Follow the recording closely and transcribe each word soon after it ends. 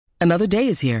Another day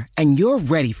is here, and you're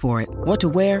ready for it. What to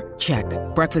wear? Check.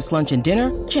 Breakfast, lunch, and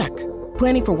dinner? Check.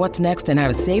 Planning for what's next and how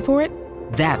to save for it?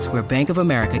 That's where Bank of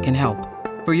America can help.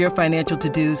 For your financial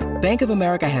to-dos, Bank of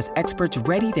America has experts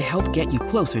ready to help get you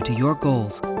closer to your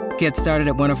goals. Get started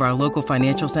at one of our local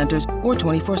financial centers or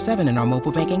 24/7 in our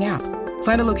mobile banking app.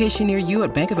 Find a location near you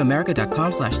at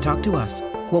bankofamerica.com/talktous.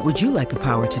 What would you like the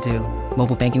power to do?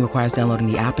 Mobile banking requires downloading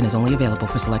the app and is only available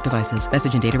for select devices.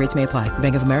 Message and data rates may apply.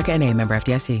 Bank of America N.A., member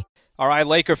FDIC. All right,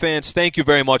 Laker fans, thank you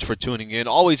very much for tuning in.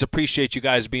 Always appreciate you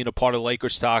guys being a part of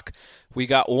Lakers Talk. We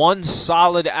got one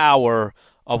solid hour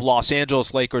of Los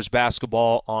Angeles Lakers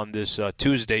basketball on this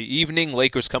Tuesday evening.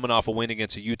 Lakers coming off a win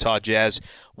against the Utah Jazz.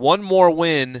 One more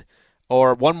win,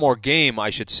 or one more game, I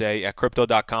should say, at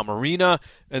Crypto.com Arena,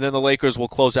 and then the Lakers will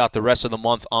close out the rest of the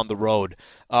month on the road.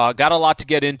 Got a lot to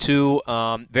get into.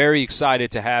 Very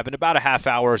excited to have, in about a half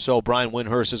hour or so, Brian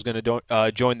Windhorst is going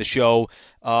to join the show.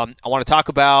 I want to talk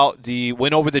about the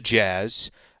win over the Jazz.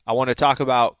 I want to talk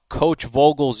about Coach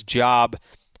Vogel's job.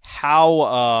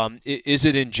 How is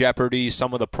it in jeopardy?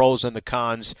 Some of the pros and the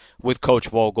cons with Coach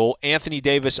Vogel. Anthony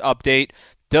Davis update.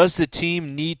 Does the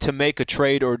team need to make a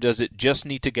trade, or does it just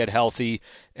need to get healthy?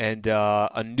 And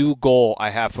a new goal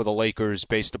I have for the Lakers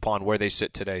based upon where they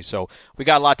sit today. So we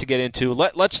got a lot to get into.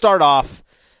 Let's start off.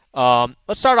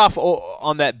 Let's start off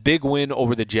on that big win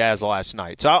over the Jazz last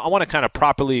night. So I want to kind of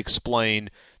properly explain.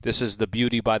 This is the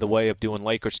beauty, by the way, of doing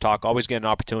Lakers Talk. Always get an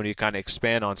opportunity to kind of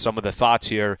expand on some of the thoughts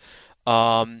here.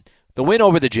 The win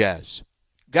over the Jazz.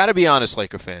 Got to be honest,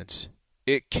 Laker fans.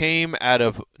 It came out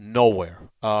of nowhere.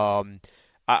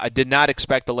 I did not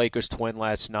expect the Lakers to win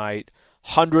last night.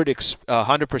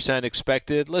 100%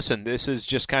 expected. Listen, this is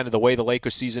just kind of the way the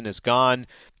Lakers season has gone.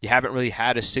 You haven't really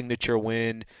had a signature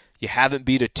win. You haven't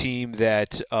beat a team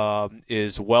that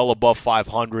is well above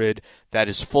 500, that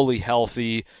is fully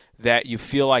healthy, that you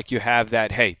feel like you have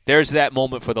that, hey, there's that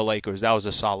moment for the Lakers. That was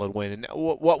a solid win. And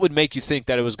what would make you think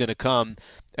that it was going to come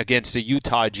against the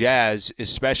Utah Jazz,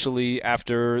 especially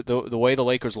after the way the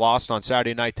Lakers lost on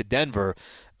Saturday night to Denver?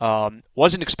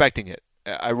 Wasn't expecting it.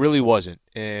 I really wasn't.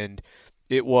 And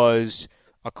it was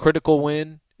a critical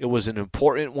win. It was an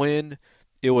important win.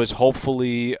 It was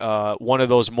hopefully one of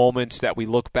those moments that we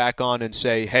look back on and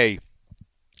say, hey,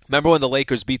 remember when the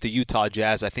Lakers beat the Utah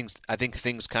Jazz? I think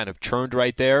things kind of churned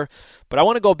right there. But I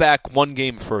want to go back one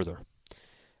game further.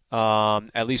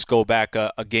 At least go back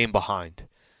a game behind.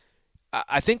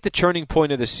 I think the turning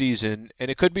point of the season, and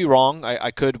it could be wrong.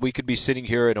 We could be sitting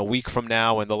here in a week from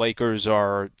now and the Lakers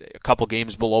are a couple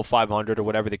games below 500 or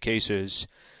whatever the case is.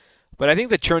 But I think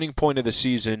the turning point of the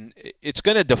season, it's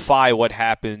going to defy what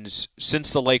happens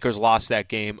since the Lakers lost that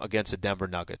game against the Denver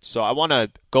Nuggets. So I want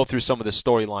to go through some of the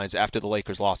storylines after the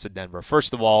Lakers lost to Denver.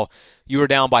 First of all, you were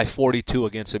down by 42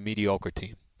 against a mediocre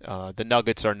team. The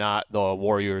Nuggets are not the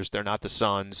Warriors. They're not the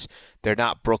Suns. They're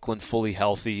not Brooklyn fully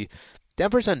healthy.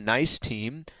 Denver's a nice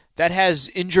team that has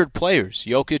injured players.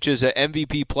 Jokic is an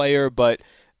MVP player, but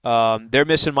they're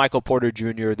missing Michael Porter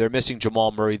Jr. They're missing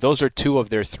Jamal Murray. Those are two of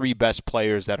their three best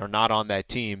players that are not on that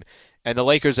team. And the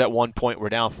Lakers at one point were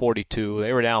down 42.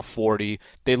 They were down 40.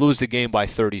 They lose the game by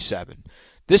 37.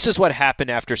 This is what happened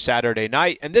after Saturday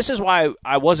night, and this is why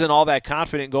I wasn't all that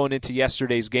confident going into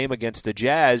yesterday's game against the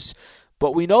Jazz.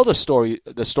 But we know the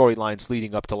storylines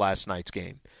leading up to last night's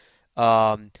game.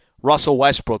 Russell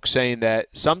Westbrook saying that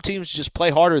some teams just play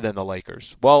harder than the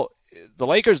Lakers. Well, the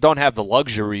Lakers don't have the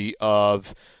luxury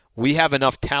of, we have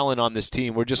enough talent on this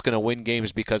team, we're just going to win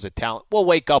games because of talent. We'll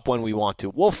wake up when we want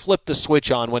to. We'll flip the switch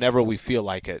on whenever we feel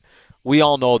like it. We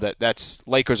all know that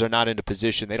Lakers are not in a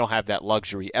position. They don't have that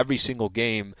luxury. Every single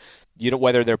game,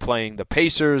 whether they're playing the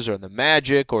Pacers or the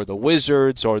Magic or the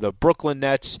Wizards or the Brooklyn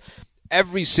Nets,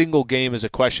 every single game is a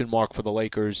question mark for the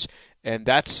Lakers, and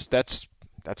that's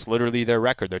literally their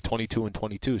record. They're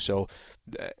 22-22. So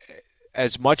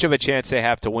as much of a chance they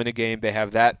have to win a game, they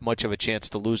have that much of a chance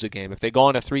to lose a game. If they go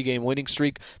on a 3-game winning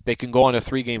streak, they can go on a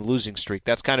 3-game losing streak.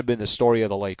 That's kind of been the story of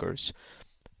the Lakers.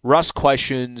 Russ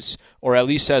questions, or at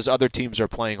least says other teams are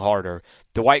playing harder.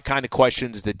 Dwight kind of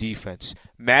questions the defense.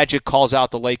 Magic calls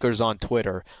out the Lakers on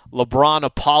Twitter. LeBron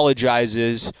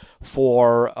apologizes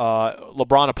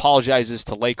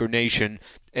to Laker Nation.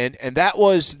 And that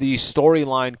was the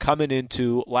storyline coming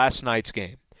into last night's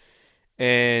game.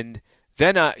 And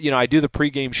then, I do the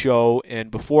pregame show, and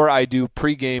before I do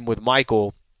pregame with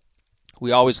Michael,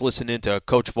 we always listen into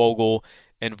Coach Vogel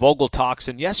and Vogel talks.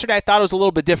 And yesterday I thought it was a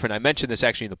little bit different. I mentioned this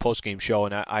actually in the postgame show,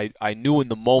 and I knew in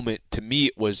the moment, to me,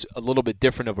 it was a little bit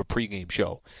different of a pregame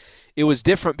show. It was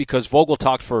different because Vogel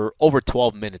talked for over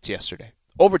 12 minutes yesterday.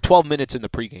 Over 12 minutes in the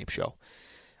pregame show.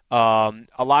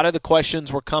 A lot of the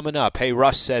questions were coming up. Hey,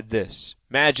 Russ said this.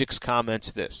 Magic's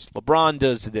comments this. LeBron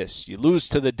does this. You lose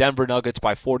to the Denver Nuggets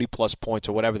by 40-plus points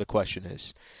or whatever the question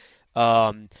is.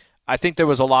 I think there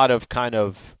was a lot of kind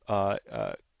of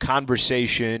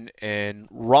conversation and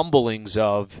rumblings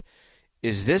of,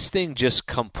 is this thing just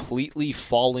completely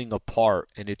falling apart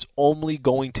and it's only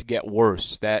going to get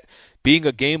worse? That being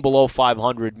a game below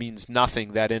 500 means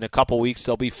nothing, that in a couple weeks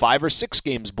they'll be 5 or 6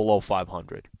 games below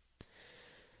 500.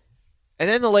 And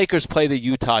then the Lakers play the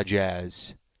Utah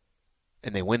Jazz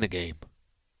and they win the game.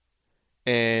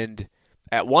 And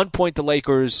at one point the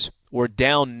Lakers were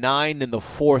down 9 in the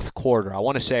fourth quarter. I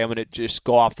want to say, I'm going to just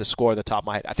go off the score at the top of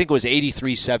my head. I think it was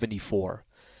 83-74.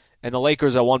 And the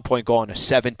Lakers at one point go on a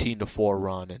 17-4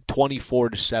 run and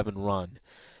 24-7 run.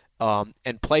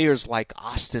 And players like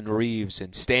Austin Reeves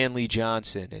and Stanley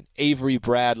Johnson and Avery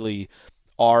Bradley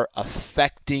are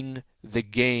affecting the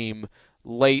game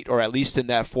late, or at least in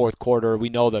that fourth quarter. We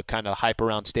know the kind of hype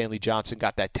around Stanley Johnson.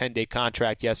 Got that 10-day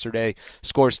contract yesterday,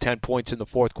 scores 10 points in the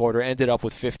fourth quarter, ended up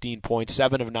with 15 points,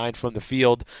 7 of 9 from the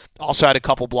field. Also had a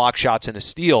couple block shots and a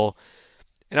steal.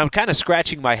 And I'm kind of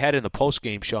scratching my head in the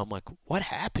post-game show. I'm like, what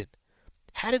happened?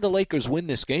 How did the Lakers win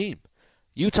this game?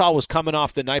 Utah was coming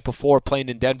off the night before playing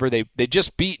in Denver. They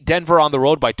just beat Denver on the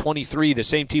road by 23, the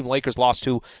same team Lakers lost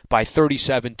to by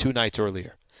 37 2 nights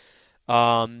earlier.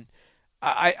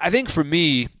 I think for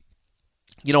me,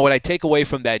 you know, what I take away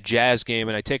from that Jazz game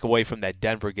and I take away from that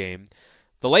Denver game,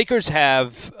 the Lakers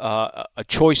have a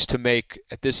choice to make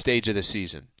at this stage of the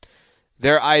season.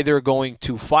 They're either going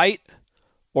to fight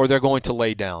or they're going to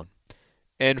lay down.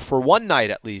 And for one night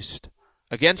at least,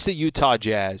 against the Utah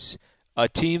Jazz, a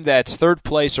team that's third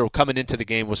place or coming into the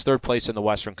game was third place in the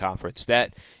Western Conference,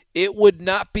 that it would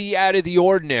not be out of the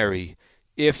ordinary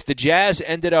if the Jazz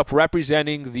ended up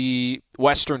representing the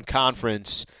Western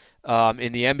Conference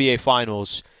in the NBA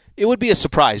Finals. It would be a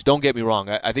surprise, don't get me wrong.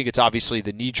 I think it's obviously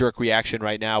the knee-jerk reaction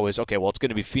right now is, okay, well, it's going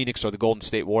to be Phoenix or the Golden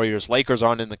State Warriors. Lakers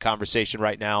aren't in the conversation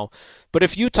right now. But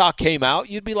if Utah came out,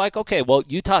 you'd be like, okay, well,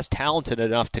 Utah's talented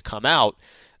enough to come out.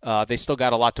 They still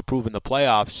got a lot to prove in the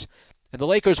playoffs. And the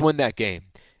Lakers win that game.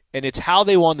 And it's how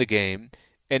they won the game.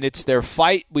 And it's their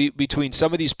fight between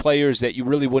some of these players that you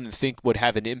really wouldn't think would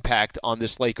have an impact on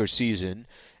this Lakers season.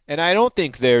 And I don't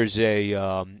think there's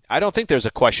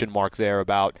a question mark there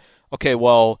about, okay,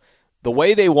 well, the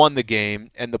way they won the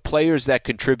game and the players that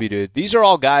contributed, these are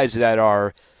all guys that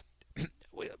are,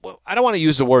 I don't want to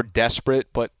use the word desperate,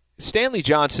 but Stanley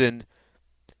Johnson,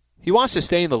 he wants to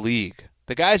stay in the league.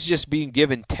 The guy's just being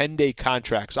given 10-day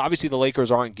contracts. Obviously, the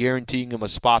Lakers aren't guaranteeing him a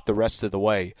spot the rest of the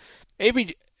way.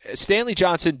 Stanley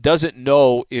Johnson doesn't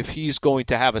know if he's going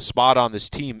to have a spot on this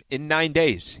team in 9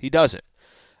 days. He doesn't.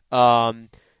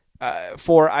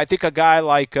 For, I think, a guy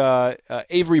like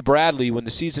Avery Bradley, when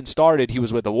the season started, he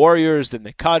was with the Warriors, then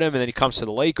they cut him, and then he comes to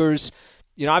the Lakers.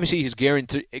 You know, obviously he's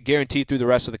guaranteed through the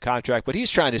rest of the contract, but he's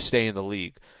trying to stay in the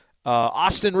league.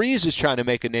 Austin Reeves is trying to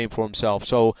make a name for himself.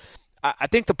 So I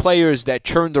think the players that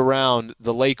turned around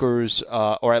the Lakers,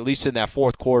 or at least in that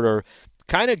fourth quarter,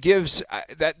 kind of gives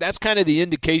that's kind of the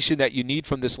indication that you need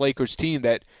from this Lakers team,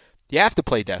 that you have to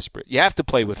play desperate. You have to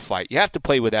play with fight. You have to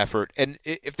play with effort. And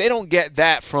if they don't get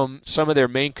that from some of their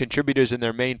main contributors and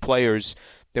their main players,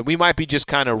 then we might be just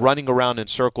kind of running around in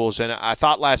circles. And I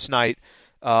thought last night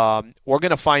we're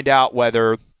going to find out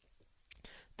whether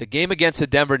the game against the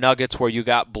Denver Nuggets, where you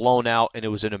got blown out and it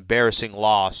was an embarrassing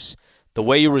loss, the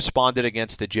way you responded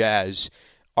against the Jazz,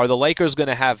 are the Lakers going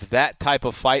to have that type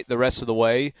of fight the rest of the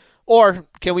way? Or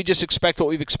can we just expect what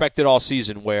we've expected all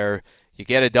season, where you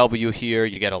get a W here,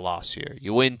 you get a loss here.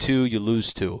 You win 2, you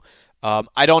lose 2.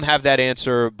 I don't have that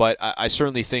answer, but I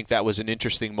certainly think that was an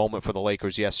interesting moment for the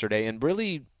Lakers yesterday and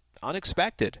really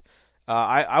unexpected.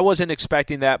 I wasn't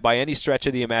expecting that by any stretch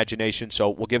of the imagination, so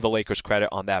we'll give the Lakers credit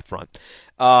on that front.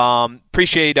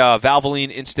 Appreciate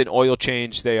Valvoline Instant Oil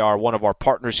Change. They are one of our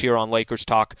partners here on Lakers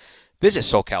Talk. Visit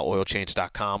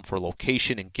SoCalOilChange.com for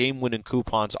location and game-winning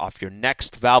coupons off your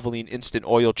next Valvoline Instant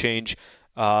Oil Change.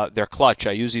 They're clutch.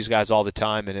 I use these guys all the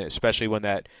time, and especially when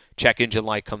that check engine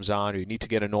light comes on or you need to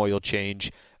get an oil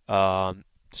change,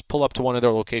 just pull up to one of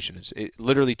their locations. It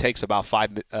literally takes about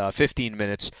 15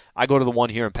 minutes. I go to the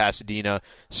one here in Pasadena.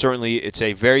 Certainly, it's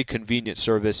a very convenient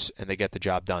service, and they get the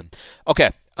job done. Okay.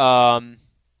 I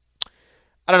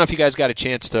don't know if you guys got a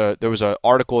chance to – there was an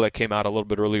article that came out a little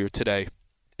bit earlier today,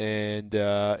 and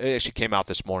it actually came out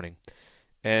this morning.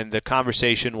 And the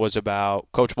conversation was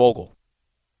about Coach Vogel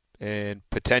and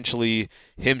potentially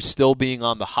him still being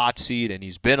on the hot seat, and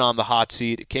he's been on the hot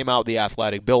seat. It came out with The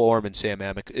Athletic, Bill Orman, Sam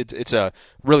Amick. It's a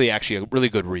really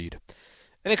good read.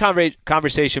 And the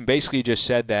conversation basically just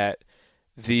said that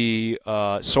the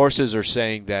sources are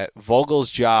saying that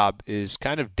Vogel's job is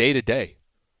kind of day-to-day.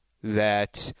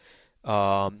 That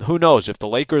who knows, if the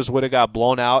Lakers would have got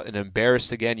blown out and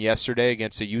embarrassed again yesterday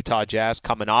against the Utah Jazz,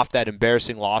 coming off that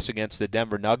embarrassing loss against the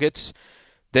Denver Nuggets,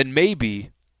 then maybe,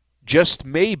 just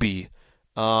maybe,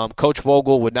 Coach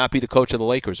Vogel would not be the coach of the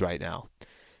Lakers right now.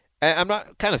 And I'm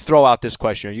not kind of throw out this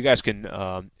question. You guys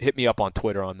can hit me up on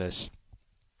Twitter on this,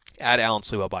 at Alan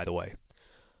Slewa, by the way.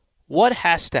 What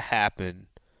has to happen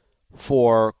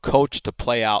for Coach to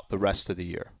play out the rest of the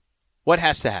year? What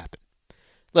has to happen?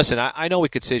 Listen, I know we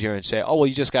could sit here and say, oh, well,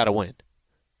 you just got to win.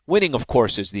 Winning, of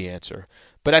course, is the answer.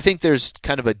 But I think there's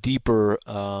kind of a deeper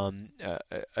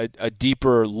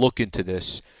look into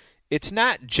this. It's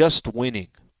not just winning.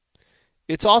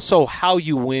 It's also how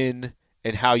you win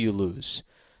and how you lose.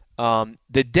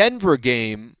 The Denver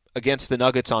game against the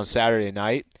Nuggets on Saturday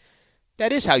night,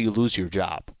 that is how you lose your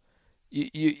job.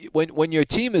 When your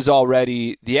team is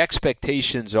already, the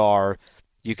expectations are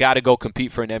you got to go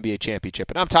compete for an NBA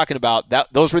championship. And I'm talking about that.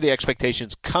 Those were the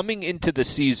expectations coming into the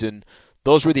season.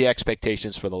 Those were the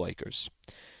expectations for the Lakers.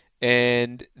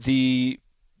 And the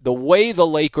way the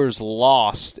Lakers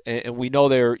lost, and we know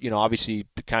they're, obviously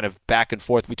kind of back and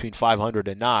forth between 500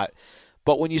 and not,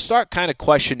 but when you start kind of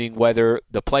questioning whether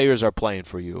the players are playing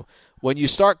for you, when you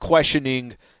start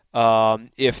questioning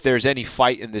if there's any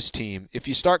fight in this team, if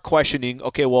you start questioning,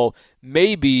 okay, well,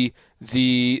 maybe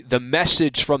the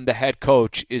message from the head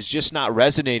coach is just not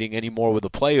resonating anymore with the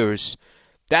players,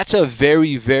 that's a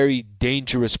very, very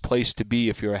dangerous place to be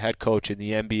if you're a head coach in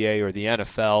the NBA or the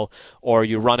NFL, or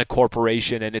you run a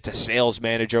corporation and it's a sales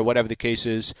manager, whatever the case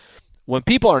is. When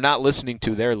people are not listening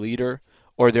to their leader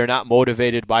or they're not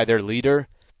motivated by their leader,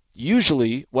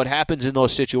 usually what happens in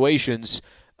those situations,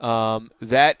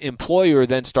 that employer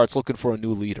then starts looking for a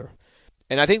new leader.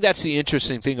 And I think that's the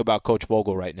interesting thing about Coach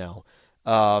Vogel right now.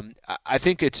 I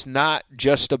think it's not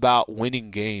just about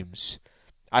winning games.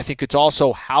 I think it's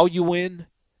also how you win,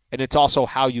 and it's also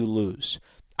how you lose.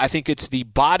 I think it's the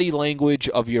body language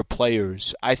of your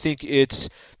players. I think it's,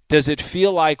 does it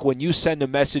feel like when you send a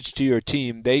message to your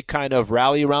team, they kind of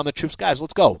rally around the troops? Guys,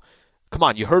 let's go. Come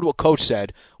on, you heard what Coach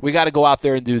said. We got to go out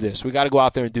there and do this. We got to go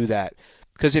out there and do that.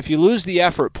 Because if you lose the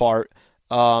effort part,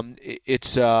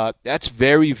 that's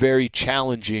very, very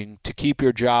challenging to keep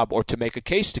your job or to make a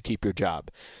case to keep your job.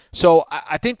 So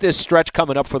I think this stretch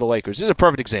coming up for the Lakers, this is a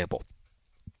perfect example.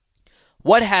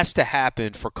 What has to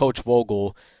happen for Coach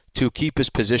Vogel to keep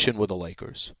his position with the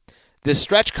Lakers? This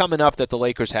stretch coming up that the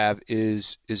Lakers have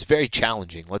is very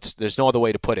challenging. There's no other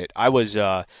way to put it. There's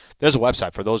a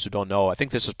website for those who don't know. I think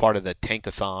this is part of the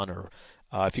Tankathon, or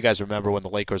if you guys remember when the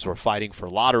Lakers were fighting for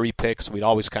lottery picks, we'd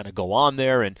always kind of go on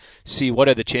there and see what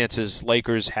are the chances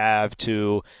Lakers have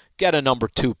to get a number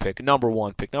 2 pick, a number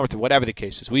 1 pick, number 3, whatever the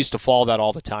case is. We used to follow that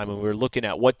all the time, and we were looking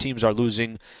at what teams are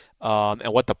losing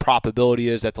and what the probability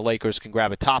is that the Lakers can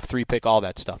grab a top 3 pick, all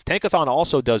that stuff. Tankathon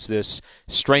also does this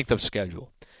strength of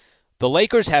schedule. The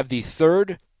Lakers have the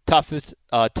third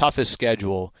toughest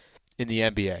schedule in the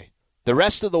NBA. The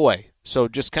rest of the way, so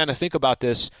just kind of think about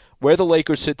this, where the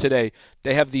Lakers sit today,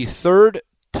 they have the third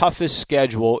toughest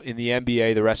schedule in the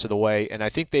NBA the rest of the way, and I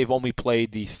think they've only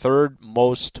played the third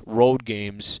most road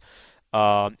games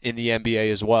in the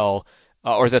NBA as well,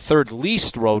 or the third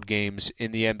least road games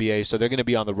in the NBA, so they're going to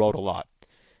be on the road a lot.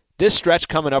 This stretch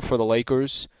coming up for the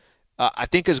Lakers, I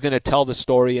think is going to tell the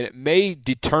story, and it may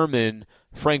determine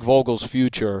Frank Vogel's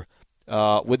future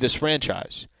with this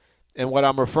franchise. And what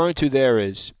I'm referring to there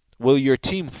is, will your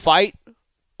team fight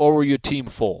or will your team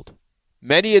fold?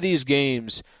 Many of these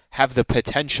games have the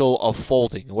potential of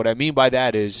folding. What I mean by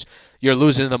that is you're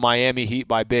losing to the Miami Heat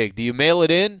by big. Do you mail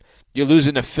it in? You're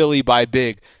losing to Philly by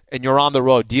big, and you're on the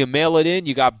road. Do you mail it in?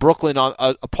 You got Brooklyn on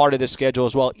a part of the schedule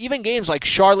as well. Even games like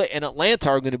Charlotte and Atlanta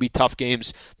are going to be tough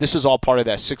games. This is all part of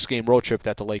that 6-game road trip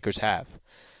that the Lakers have.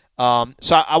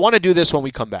 So I want to do this when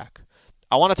we come back.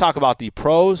 I want to talk about the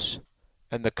pros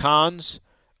and the cons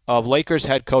of Lakers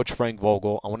head coach Frank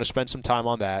Vogel. I want to spend some time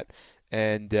on that.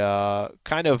 And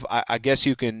kind of, I guess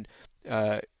you can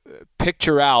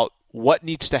picture out what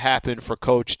needs to happen for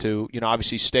Coach to,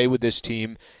 obviously stay with this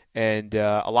team. And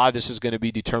a lot of this is going to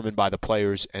be determined by the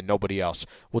players and nobody else.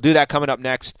 We'll do that coming up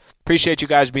next. Appreciate you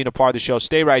guys being a part of the show.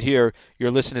 Stay right here.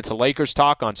 You're listening to Lakers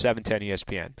Talk on 710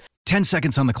 ESPN. 10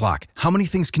 seconds on the clock. How many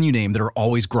things can you name that are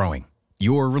always growing?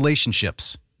 Your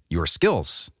relationships, your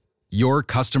skills, your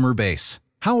customer base.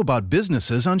 How about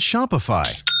businesses on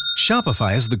Shopify?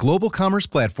 Shopify is the global commerce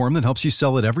platform that helps you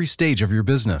sell at every stage of your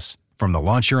business. From the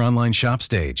launch your online shop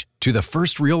stage, to the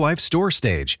first real-life store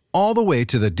stage, all the way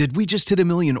to the did we just hit 1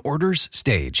 million orders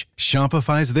stage.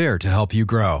 Shopify's there to help you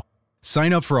grow.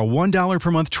 Sign up for a $1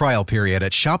 per month trial period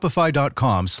at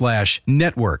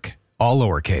shopify.com/network, all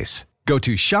lowercase. Go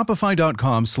to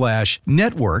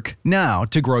shopify.com/network now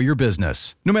to grow your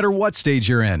business, no matter what stage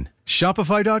you're in.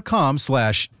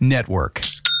 Shopify.com/network.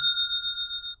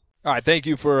 All right, thank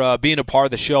you for being a part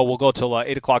of the show. We'll go till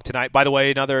 8 o'clock tonight. By the way,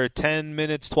 another 10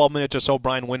 minutes, 12 minutes or so,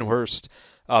 Brian Windhorst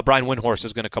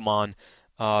is going to come on,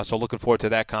 so looking forward to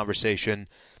that conversation.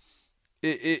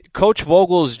 Coach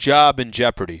Vogel's job in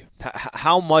jeopardy.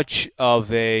 How much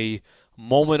of a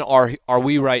moment are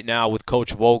we right now with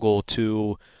Coach Vogel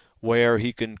to where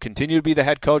he can continue to be the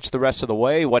head coach the rest of the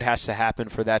way? What has to happen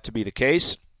for that to be the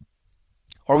case?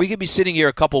 Or we could be sitting here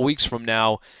a couple weeks from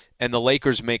now and the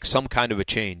Lakers make some kind of a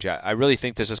change. I really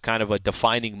think this is kind of a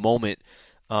defining moment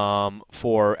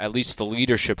for at least the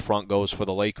leadership front goes for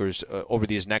the Lakers over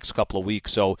these next couple of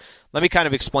weeks. So let me kind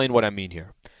of explain what I mean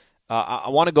here. I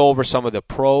want to go over some of the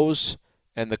pros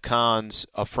and the cons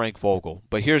of Frank Vogel.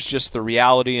 But here's just the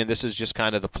reality, and this is just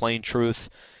kind of the plain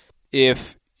truth.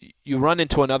 If you run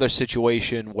into another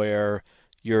situation where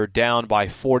you're down by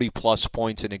 40-plus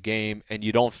points in a game and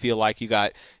you don't feel like you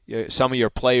got some of your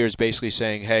players basically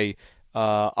saying, hey,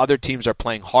 other teams are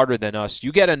playing harder than us,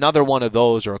 you get another one of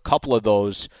those or a couple of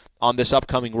those on this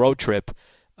upcoming road trip,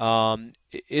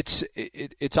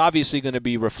 it's obviously going to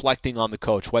be reflecting on the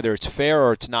coach, whether it's fair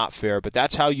or it's not fair. But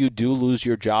that's how you do lose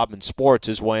your job in sports,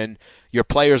 is when your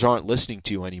players aren't listening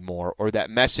to you anymore, or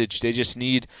that message, they just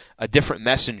need a different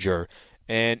messenger.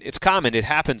 And it's common. It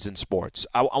happens in sports.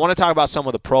 I want to talk about some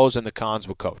of the pros and the cons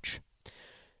with Coach.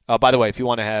 By the way, if you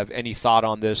want to have any thought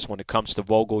on this when it comes to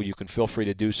Vogel, you can feel free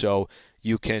to do so.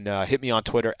 You can hit me on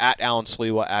Twitter, @Alan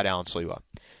Sliwa.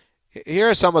 Here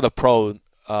are some of the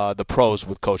pros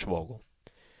with Coach Vogel.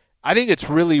 I think it's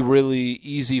really, really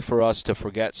easy for us to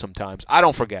forget sometimes. I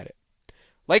don't forget it.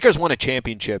 Lakers won a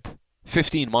championship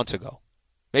 15 months ago.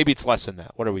 Maybe it's less than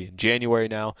that. What are we in January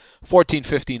now? 14,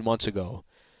 15 months ago.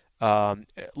 A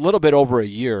little bit over a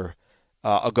year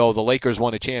ago, the Lakers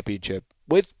won a championship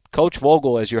with Coach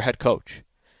Vogel as your head coach.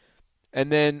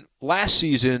 And then last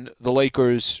season, the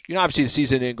Lakers, obviously the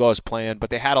season didn't go as planned,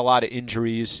 but they had a lot of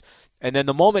injuries. And then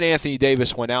the moment Anthony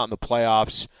Davis went out in the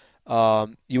playoffs,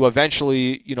 you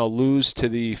eventually, lose to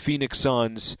the Phoenix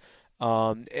Suns.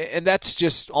 And that's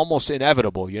just almost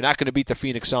inevitable. You're not going to beat the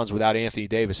Phoenix Suns without Anthony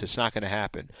Davis. It's not going to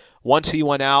happen. Once he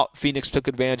went out, Phoenix took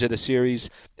advantage of the series.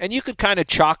 And you could kind of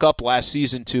chalk up last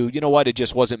season to, it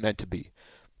just wasn't meant to be.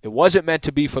 It wasn't meant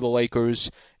to be for the Lakers,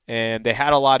 and they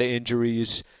had a lot of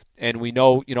injuries. And we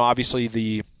know, obviously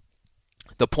the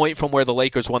point from where the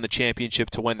Lakers won the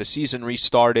championship to when the season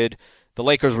restarted, the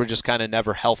Lakers were just kind of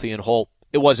never healthy and whole.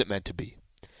 It wasn't meant to be.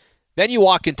 Then you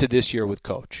walk into this year with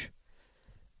Coach.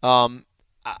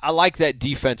 I like that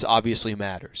defense obviously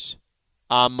matters.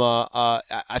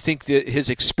 I think that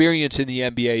his experience in the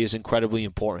NBA is incredibly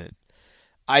important.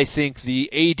 I think the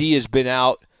AD has been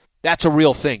out. That's a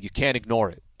real thing. You can't ignore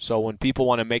it. So when people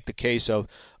want to make the case of,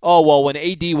 when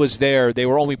AD was there, they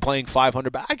were only playing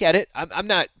 500. But I get it. I'm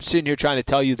not sitting here trying to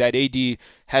tell you that AD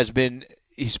he's been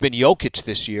Jokic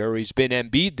this year, or he's been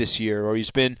Embiid this year, or he's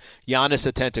been Giannis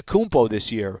Antetokounmpo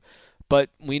this year.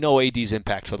 But we know AD's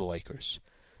impact for the Lakers.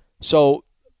 So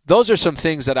those are some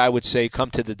things that I would say come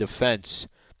to the defense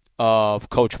of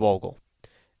Coach Vogel.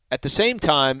 At the same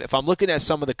time, if I'm looking at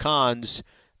some of the cons,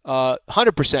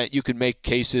 100% you can make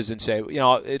cases and say,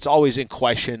 it's always in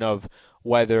question of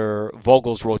whether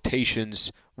Vogel's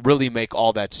rotations really make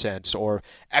all that sense, or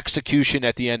execution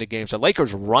at the end of games. Are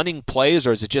Lakers running plays,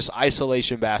 or is it just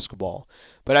isolation basketball?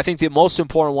 But I think the most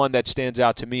important one that stands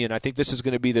out to me, and I think this is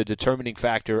going to be the determining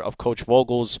factor of Coach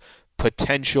Vogel's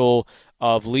potential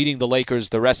of leading the Lakers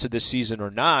the rest of this season or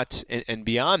not, and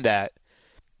beyond that,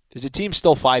 is the team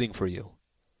still fighting for you?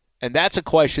 And that's a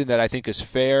question that I think is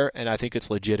fair, and I think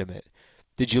it's legitimate.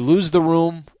 Did you lose the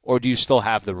room, or do you still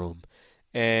have the room?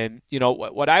 And,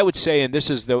 what I would say, and this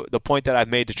is the point that I've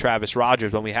made to Travis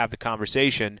Rogers when we have the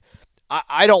conversation,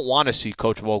 I don't want to see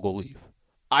Coach Vogel leave.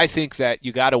 I think that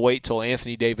you got to wait till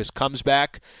Anthony Davis comes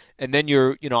back, and then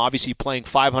you're, obviously playing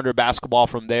 500 basketball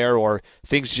from there, or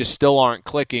things just still aren't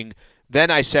clicking.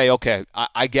 Then I say, okay,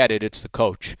 I get it. It's the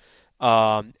coach.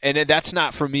 And that's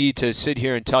not for me to sit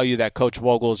here and tell you that Coach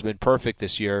Vogel has been perfect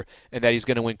this year and that he's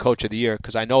going to win Coach of the Year,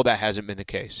 because I know that hasn't been the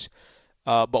case.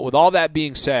 But with all that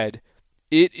being said,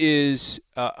 it is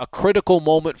a critical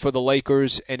moment for the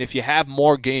Lakers, and if you have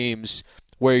more games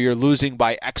where you're losing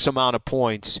by X amount of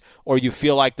points, or you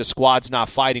feel like the squad's not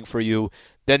fighting for you,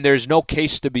 then there's no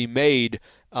case to be made.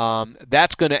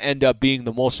 That's going to end up being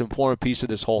the most important piece of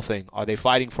this whole thing. Are they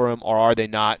fighting for him, or are they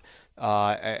not?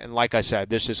 And like I said,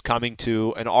 this is coming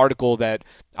to an article that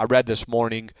I read this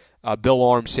morning, Bill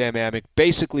Orm, Sam Amick,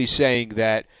 basically saying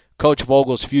that Coach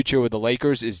Vogel's future with the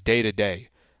Lakers is day-to-day.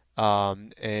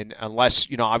 And unless,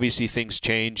 obviously things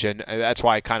change, and that's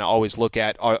why I kind of always look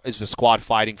at, is the squad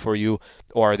fighting for you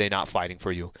or are they not fighting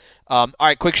for you? All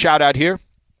right, quick shout-out here.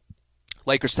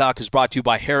 Lakers Talk is brought to you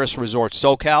by Harris Resort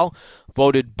SoCal,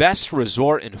 voted best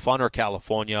resort in Funner,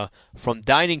 California. From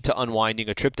dining to unwinding,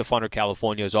 a trip to Funner,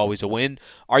 California is always a win.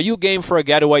 Are you game for a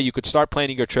getaway? You could start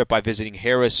planning your trip by visiting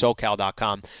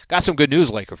harrissocal.com. Got some good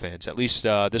news, Laker fans. At least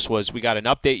we got an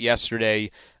update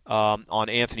yesterday on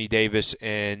Anthony Davis,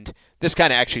 and this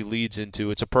kind of actually leads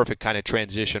into, it's a perfect kind of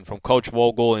transition from Coach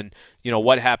Vogel and,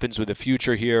 what happens with the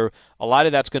future here. A lot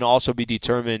of that's going to also be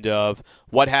determined of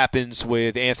what happens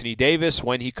with Anthony Davis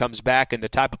when he comes back and the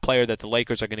type of player that the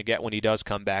Lakers are going to get when he does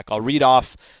come back. I'll read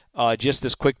off just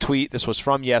this quick tweet. This was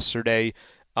from yesterday.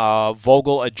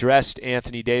 Vogel addressed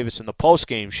Anthony Davis in the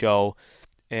postgame show,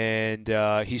 and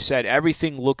he said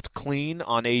everything looked clean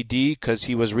on AD because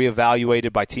he was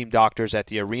reevaluated by team doctors at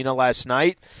the arena last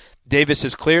night. Davis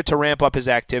is cleared to ramp up his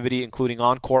activity, including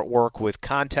on-court work with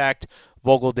contact.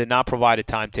 Vogel did not provide a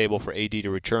timetable for AD to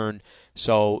return.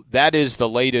 So that is the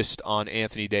latest on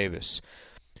Anthony Davis.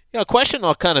 A question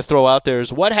I'll kind of throw out there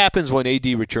is, what happens when AD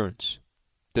returns?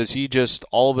 Does he just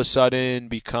all of a sudden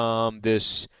become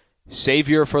this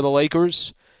savior for the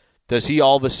Lakers? Does he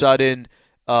all of a sudden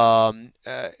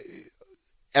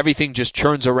everything just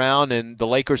churns around and the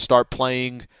Lakers start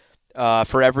playing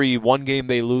for every one game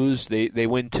they lose, they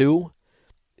win two?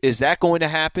 Is that going to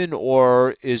happen,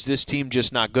 or is this team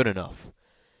just not good enough?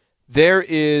 There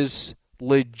is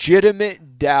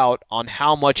legitimate doubt on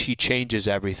how much he changes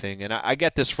everything. And I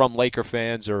get this from Laker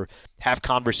fans or have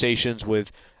conversations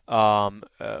with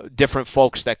different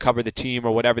folks that cover the team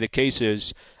or whatever the case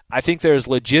is. I think there's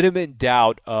legitimate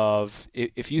doubt of,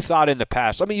 if you thought in the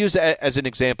past, let me use it as an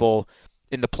example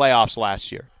in the playoffs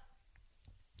last year.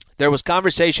 There was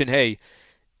conversation, hey,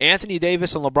 Anthony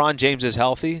Davis and LeBron James is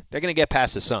healthy. They're going to get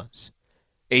past the Suns.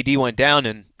 AD went down,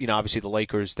 and obviously the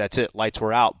Lakers, that's it, lights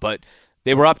were out. But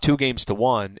they were up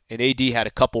 2-1, and AD had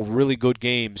a couple really good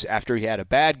games after he had a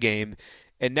bad game.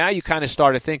 And now you kind of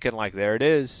started thinking, like, there it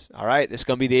is. All right, this is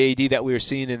going to be the AD that we were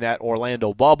seeing in that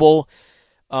Orlando bubble.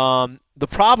 The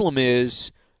problem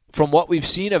is, from what we've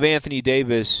seen of Anthony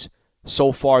Davis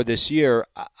so far this year,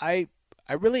 I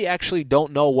really actually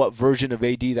don't know what version of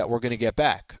AD that we're going to get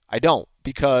back. I don't,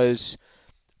 because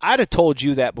I'd have told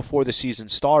you that before the season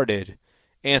started,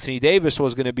 Anthony Davis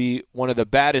was going to be one of the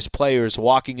baddest players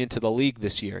walking into the league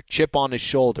this year. Chip on his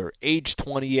shoulder, age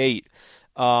 28.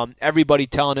 Everybody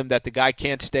telling him that the guy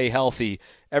can't stay healthy.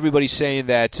 Everybody's saying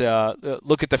that,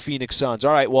 look at the Phoenix Suns.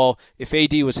 All right, well, if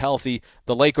AD was healthy,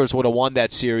 the Lakers would have won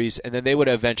that series, and then they would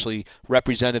have eventually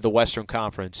represented the Western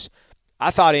Conference. I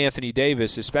thought Anthony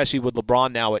Davis, especially with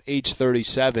LeBron now at age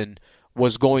 37,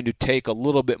 was going to take a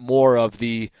little bit more of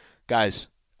the, guys,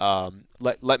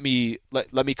 let me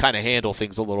kind of handle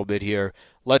things a little bit here.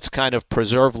 Let's kind of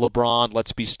preserve LeBron.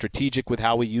 Let's be strategic with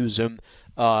how we use him.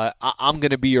 I'm going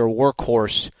to be your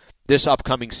workhorse this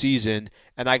upcoming season,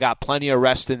 and I got plenty of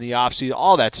rest in the offseason,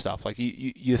 all that stuff. Like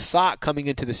you thought coming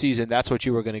into the season that's what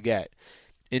you were going to get.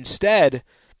 Instead,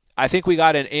 I think we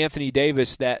got an Anthony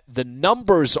Davis that the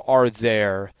numbers are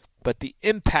there, but the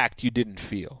impact you didn't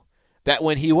feel. That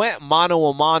when he went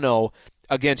mano-a-mano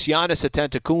against Giannis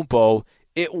Antetokounmpo,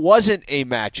 it wasn't a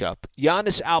matchup.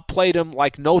 Giannis outplayed him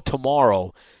like no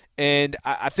tomorrow. And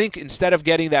I think instead of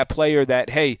getting that player that,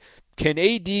 hey, can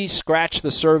AD scratch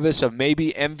the surface of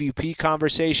maybe MVP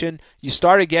conversation, you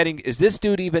started getting, is this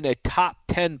dude even a top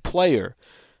 10 player?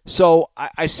 So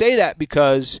I say that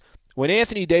because when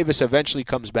Anthony Davis eventually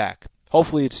comes back,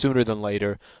 hopefully it's sooner than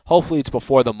later, hopefully it's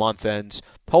before the month ends,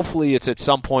 hopefully it's at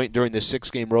some point during the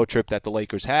 6-game road trip that the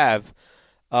Lakers have,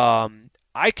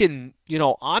 I can,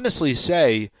 honestly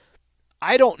say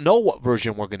I don't know what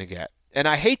version we're going to get. And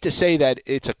I hate to say that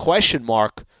it's a question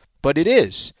mark, but it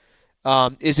is.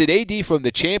 Is it AD from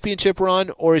the championship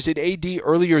run, or is it AD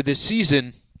earlier this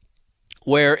season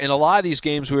where in a lot of these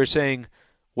games we were saying,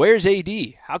 where's AD?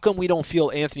 How come we don't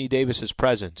feel Anthony Davis's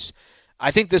presence?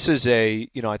 I think this is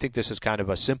kind of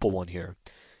a simple one here.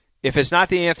 If it's not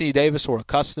the Anthony Davis we're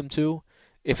accustomed to,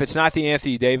 if it's not the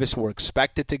Anthony Davis we're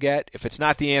expected to get, if it's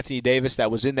not the Anthony Davis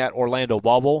that was in that Orlando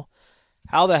bubble,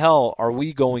 how the hell are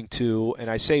we going to, and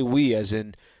I say we as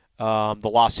in the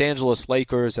Los Angeles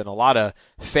Lakers and a lot of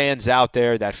fans out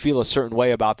there that feel a certain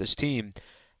way about this team,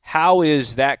 how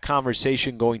is that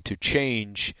conversation going to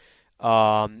change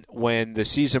when the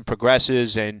season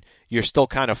progresses and you're still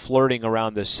kind of flirting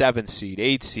around the 7th seed,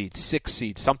 8th seed, 6th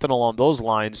seed, something along those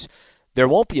lines? there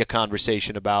won't be a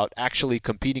conversation about actually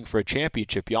competing for a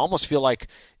championship. You almost feel like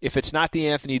if it's not the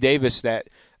Anthony Davis that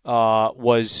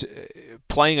was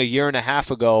playing a year and a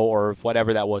half ago or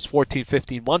whatever that was, 14,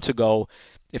 15 months ago,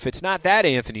 if it's not that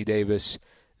Anthony Davis,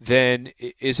 then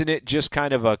isn't it just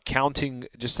kind of a counting,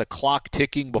 just a clock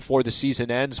ticking before the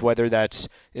season ends, whether that's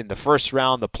in the first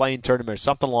round, the play-in tournament, or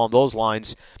something along those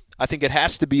lines? I think it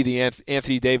has to be the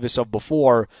Anthony Davis of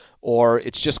before, or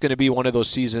it's just going to be one of those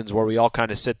seasons where we all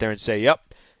kind of sit there and say,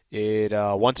 yep, it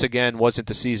once again wasn't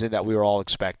the season that we were all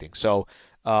expecting. So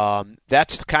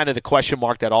that's kind of the question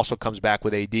mark that also comes back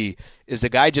with AD. Is the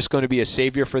guy just going to be a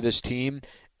savior for this team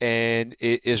and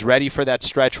is ready for that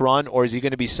stretch run, or is he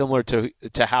going to be similar to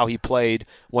how he played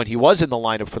when he was in the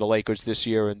lineup for the Lakers this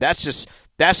year? And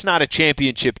that's not a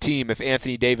championship team if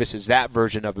Anthony Davis is that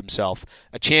version of himself.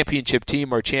 A championship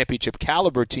team or a championship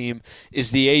caliber team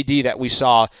is the AD that we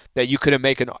saw that you could have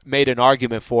made an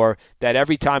argument for, that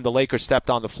every time the Lakers stepped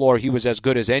on the floor, he was as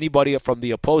good as anybody from the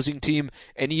opposing team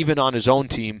and even on his own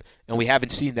team, and we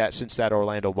haven't seen that since that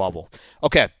Orlando bubble.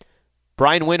 Okay,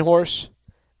 Brian Windhorst.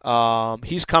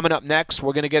 He's coming up next.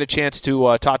 We're going to get a chance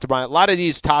to talk to Brian. A lot of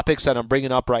these topics that I'm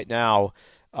bringing up right now,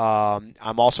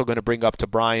 I'm also going to bring up to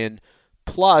Brian.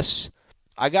 Plus,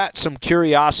 I got some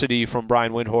curiosity from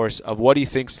Brian Windhorst of what he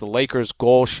thinks the Lakers'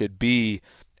 goal should be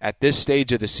at this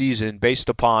stage of the season based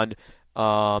upon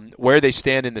where they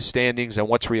stand in the standings and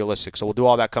what's realistic. So we'll do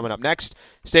all that coming up next.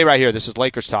 Stay right here. This is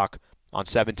Lakers Talk on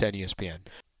 710 ESPN.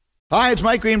 Hi, it's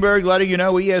Mike Greenberg letting you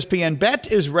know ESPN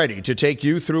Bet is ready to take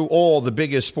you through all the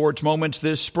biggest sports moments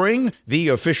this spring. The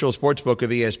official sportsbook of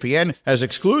ESPN has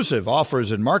exclusive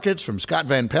offers and markets from Scott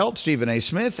Van Pelt, Stephen A.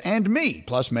 Smith, and me,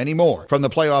 plus many more. From the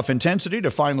playoff intensity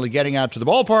to finally getting out to the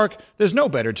ballpark, there's no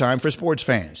better time for sports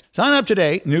fans. Sign up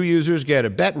today. New users get a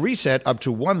bet reset up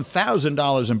to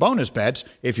 $1,000 in bonus bets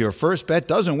if your first bet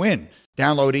doesn't win.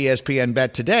 Download ESPN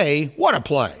Bet today. What a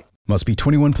play. Must be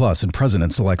 21 plus and present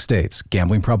in select states.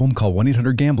 Gambling problem? Call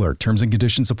 1-800-GAMBLER. Terms and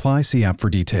conditions apply. See app for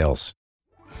details.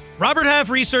 Robert Half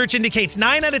research indicates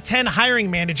 9 out of 10 hiring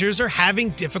managers are having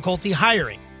difficulty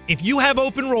hiring. If you have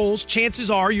open roles, chances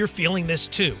are you're feeling this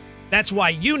too. That's why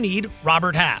you need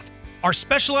Robert Half. Our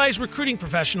specialized recruiting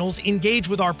professionals engage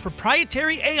with our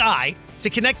proprietary AI to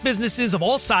connect businesses of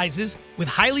all sizes with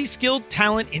highly skilled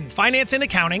talent in finance and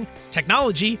accounting,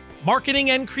 technology,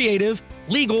 marketing and creative,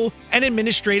 legal, and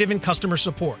administrative and customer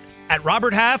support. At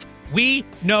Robert Half, we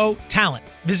know talent.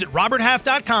 Visit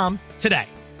roberthalf.com today.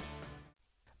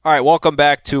 All right, welcome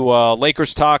back to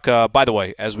Lakers Talk. By the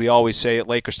way, as we always say at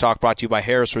Lakers Talk, brought to you by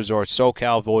Harris Resort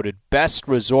SoCal, voted best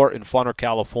resort in Funner,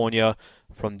 California.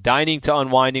 From dining to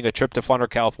unwinding, a trip to Funner,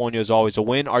 California is always a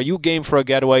win. Are you game for a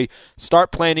getaway?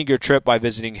 Start planning your trip by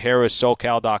visiting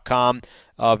harrissocal.com.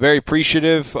 Very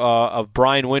appreciative of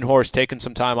Brian Windhorst taking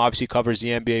some time. Obviously covers the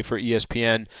NBA for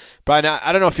ESPN. Brian,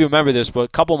 I don't know if you remember this, but a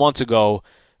couple months ago,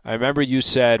 I remember you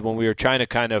said when we were trying to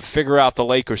kind of figure out the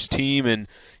Lakers team, and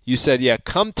you said, yeah,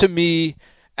 come to me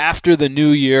after the new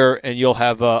year and you'll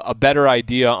have a better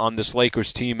idea on this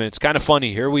Lakers team. And it's kind of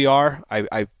funny. Here we are.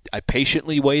 I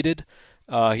patiently waited.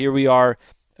 Here we are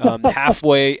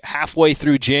halfway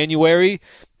through January.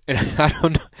 And I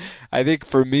don't know. I think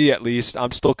for me, at least,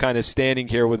 I'm still kind of standing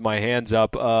here with my hands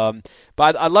up.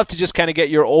 But I'd love to just kind of get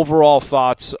your overall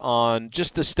thoughts on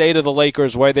just the state of the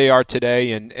Lakers, where they are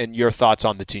today, and your thoughts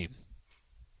on the team.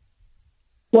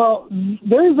 Well,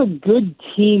 there's a good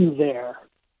team there,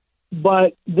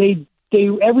 but they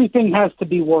everything has to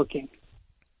be working.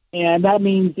 And that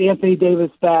means Anthony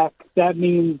Davis back. That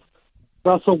means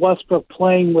Russell Westbrook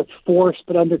playing with force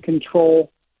but under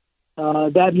control.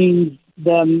 That means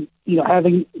them,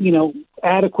 having,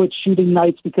 adequate shooting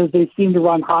nights because they seem to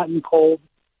run hot and cold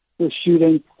with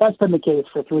shooting. That's been the case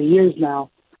for 3 years now.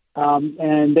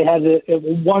 And they had a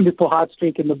wonderful hot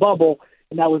streak in the bubble,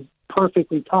 and that was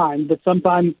perfectly timed. But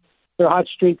sometimes their hot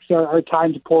streaks are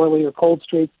timed poorly, or cold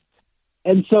streaks.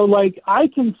 And so, I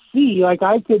can see, I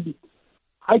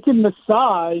can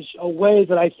massage a way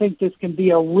that I think this can be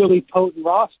a really potent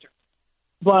roster.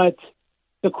 But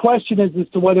the question is as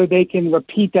to whether they can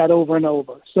repeat that over and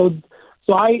over. So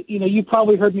I, you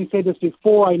probably heard me say this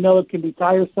before. I know it can be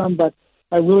tiresome, but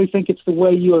I really think it's the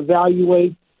way you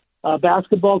evaluate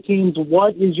basketball teams.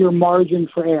 What is your margin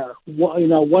for error?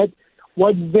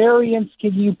 What variance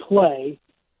can you play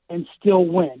and still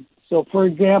win? So, for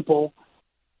example,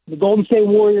 the Golden State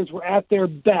Warriors were at their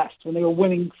best when they were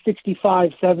winning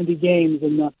 65, 70 games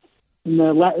in the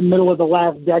middle of the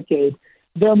last decade.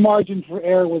 Their margin for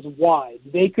error was wide.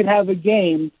 They could have a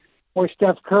game where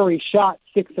Steph Curry shot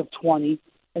 6 of 20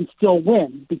 and still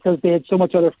win because they had so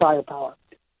much other firepower.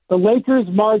 The Lakers'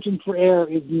 margin for error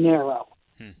is narrow.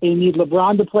 They need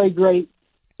LeBron to play great.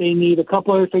 They need a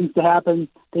couple other things to happen.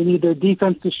 They need their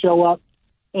defense to show up.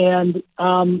 And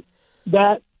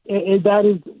that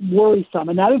is worrisome.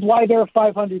 And that is why they're a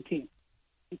 500 team.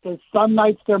 Because some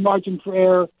nights their margin for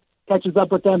error catches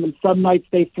up with them, and some nights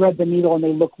they thread the needle and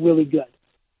they look really good.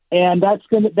 And that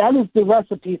is the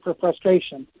recipe for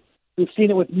frustration. We've seen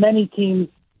it with many teams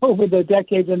over the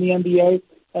decades in the NBA,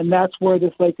 and that's where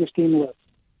this Lakers team lives.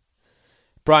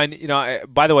 Brian,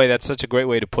 by the way, that's such a great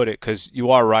way to put it, because you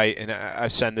are right, and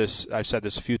I've said this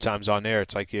a few times on air.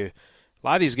 It's like a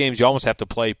lot of these games you almost have to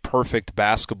play perfect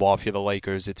basketball if you're the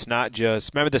Lakers. It's not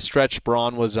just – remember the stretch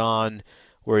Braun was on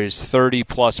where he's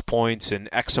 30-plus points in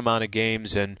X amount of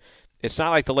games, and it's not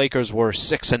like the Lakers were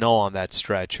 6-0 on that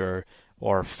stretch or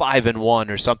 5-1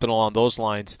 or something along those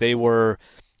lines. They were –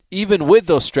 even with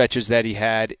those stretches that he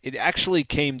had, it actually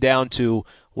came down to,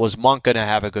 was Monk going to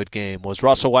have a good game? Was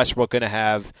Russell Westbrook going to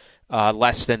have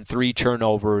less than 3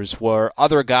 turnovers? Were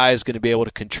other guys going to be able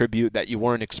to contribute that you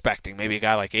weren't expecting? Maybe a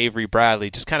guy like Avery Bradley.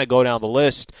 Just kind of go down the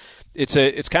list. It's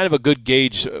kind of a good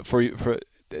gauge for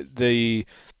the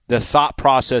thought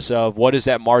process of what does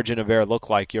that margin of error look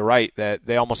like. You're right that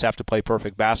they almost have to play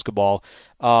perfect basketball.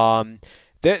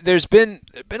 There's been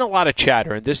a lot of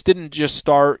chatter, and this didn't just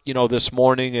start, this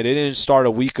morning, and it didn't start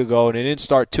a week ago, and it didn't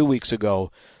start 2 weeks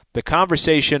ago. The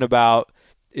conversation about,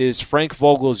 is Frank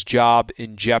Vogel's job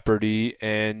in jeopardy?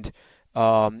 And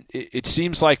it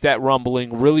seems like that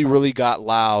rumbling really, really got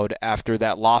loud after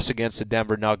that loss against the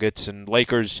Denver Nuggets, and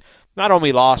Lakers not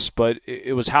only lost, but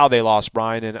it was how they lost,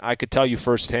 Brian. And I could tell you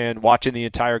firsthand, watching the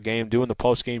entire game, doing the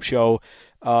post-game show,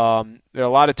 there are a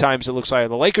lot of times it looks like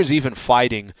the Lakers even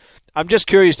fighting. I'm just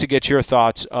curious to get your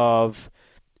thoughts of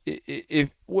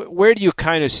where do you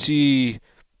kind of see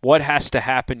what has to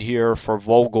happen here for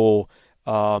Vogel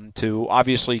to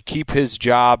obviously keep his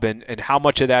job, and how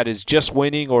much of that is just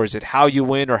winning, or is it how you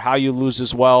win or how you lose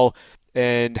as well,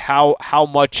 and how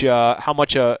much do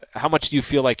you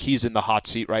feel like he's in the hot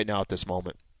seat right now at this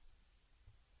moment?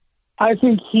 I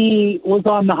think he was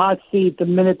on the hot seat the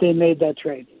minute they made that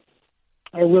trade.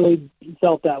 I really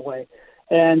felt that way.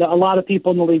 And a lot of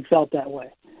people in the league felt that way.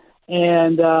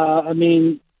 And,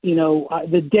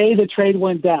 the day the trade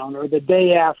went down, or the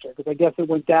day after, because I guess it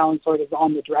went down sort of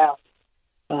on the draft,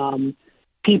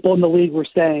 people in the league were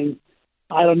saying,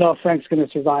 I don't know if Frank's going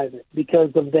to survive it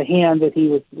because of the hand that he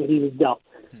was dealt.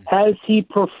 Has he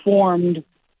performed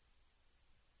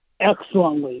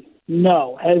excellently?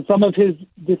 No. Has some of his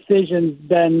decisions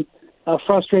been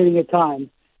frustrating at times?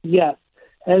 Yes.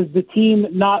 Has the team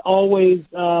not always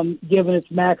given its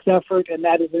max effort, and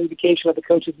that is an indication of the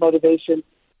coach's motivation?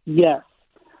 Yes.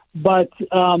 But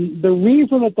the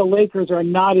reason that the Lakers are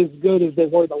not as good as they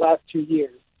were the last 2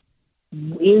 years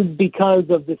is because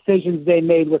of decisions they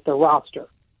made with the roster,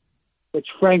 which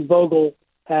Frank Vogel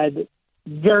had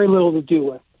very little to do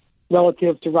with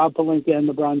relative to Rob Pelinka and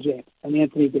LeBron James and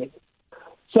Anthony Davis.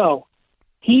 So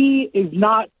he is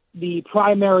not the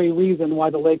primary reason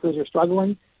why the Lakers are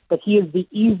struggling, but he is the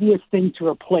easiest thing to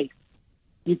replace.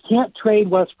 You can't trade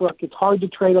Westbrook. It's hard to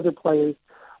trade other players.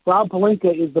 Rob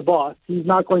Pelinka is the boss. He's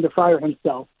not going to fire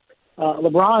himself.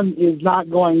 LeBron is not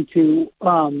going to,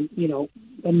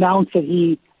 announce that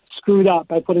he screwed up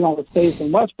by putting all his faith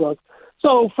in Westbrook.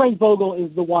 So Frank Vogel is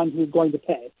the one who's going to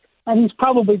pay. And he's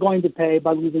probably going to pay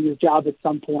by losing his job at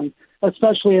some point,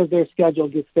 especially as their schedule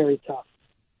gets very tough.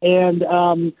 And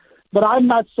but I'm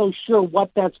not so sure what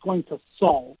that's going to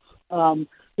solve.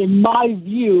 In my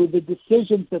view, the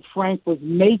decisions that Frank was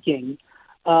making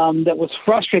that was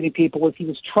frustrating people was he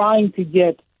was trying to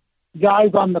get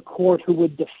guys on the court who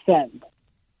would defend.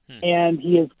 And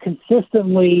he has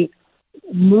consistently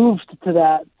moved to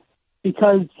that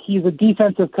because he's a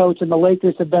defensive coach, and the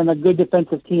Lakers have been a good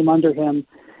defensive team under him.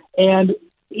 And,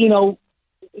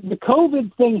 the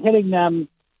COVID thing hitting them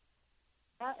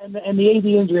and the AD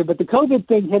injury, but the COVID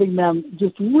thing hitting them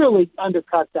just really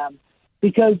undercut them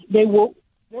because there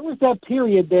was that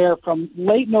period there from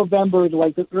late November to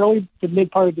like the early to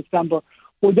mid part of December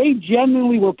where they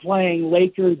genuinely were playing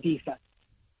Laker defense.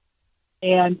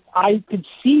 And I could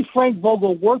see Frank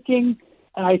Vogel working,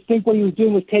 and I think what he was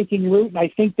doing was taking root, and I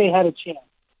think they had a chance.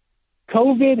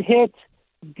 COVID hit,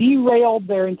 derailed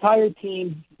their entire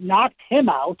team, knocked him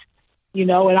out, and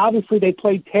obviously they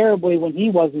played terribly when he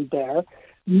wasn't there.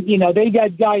 They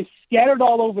got guys scattered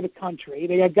all over the country.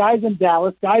 They got guys in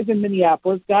Dallas, guys in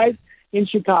Minneapolis, guys in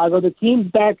Chicago. The team's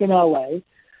back in L.A.,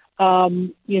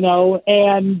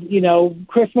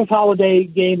 Christmas holiday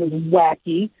game is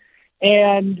wacky.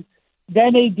 And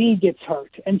then AD gets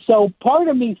hurt. And so part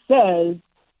of me says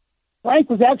Frank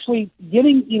was actually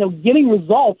getting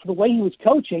results the way he was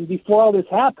coaching before all this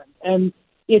happened. And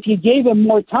if you gave him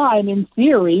more time, in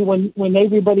theory, when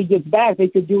everybody gets back, they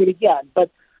could do it again.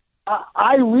 But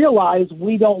I realize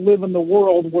we don't live in the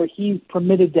world where he's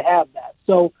permitted to have that.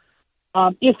 So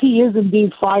if he is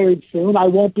indeed fired soon, I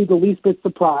won't be the least bit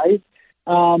surprised.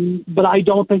 But I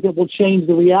don't think it will change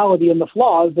the reality and the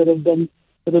flaws that have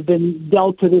been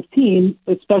dealt to this team,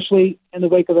 especially in the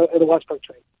wake of the Westbrook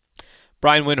trade.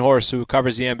 Brian Windhorst, who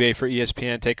covers the NBA for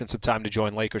ESPN, taking some time to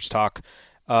join Lakers Talk.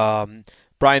 Brian,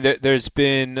 there's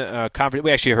been conference.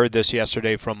 We actually heard this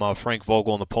yesterday from Frank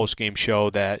Vogel in the postgame show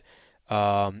that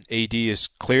AD is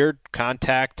cleared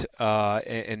contact,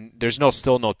 and there's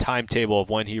still no timetable of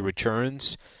when he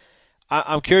returns.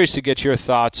 I'm curious to get your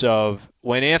thoughts of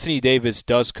when Anthony Davis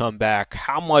does come back,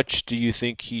 how much do you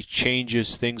think he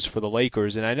changes things for the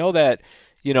Lakers? And I know that,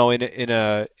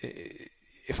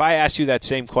 if I asked you that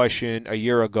same question a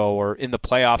year ago or in the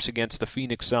playoffs against the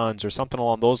Phoenix Suns or something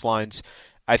along those lines,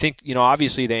 I think,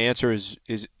 obviously the answer is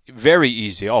very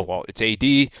easy. Oh, well, it's AD.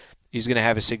 He's going to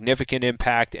have a significant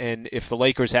impact. And if the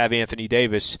Lakers have Anthony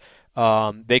Davis,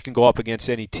 they can go up against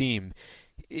any team.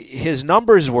 His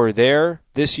numbers were there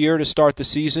this year to start the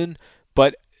season,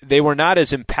 but they were not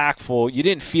as impactful. You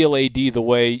didn't feel AD the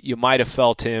way you might have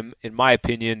felt him, in my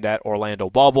opinion, that Orlando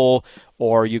bubble,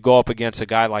 or you go up against a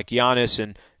guy like Giannis,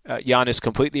 and Giannis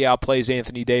completely outplays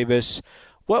Anthony Davis.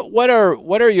 What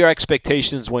are your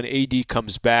expectations when AD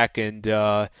comes back? And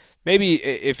maybe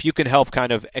if you can help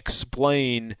kind of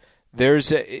explain, do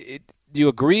you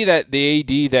agree that the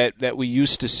AD that we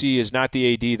used to see is not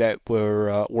the AD that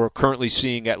we're currently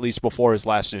seeing, at least before his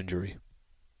last injury?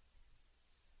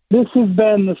 This has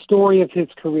been the story of his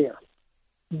career.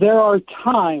 There are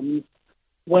times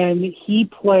when he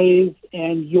plays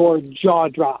and your jaw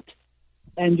drops.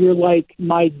 And you're like,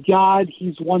 my God,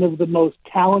 he's one of the most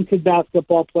talented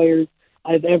basketball players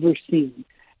I've ever seen.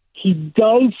 He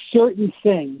does certain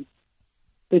things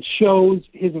that shows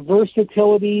his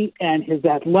versatility and his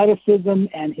athleticism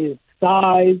and his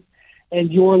size.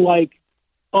 And you're like,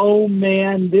 oh,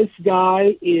 man, this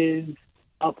guy is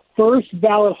a first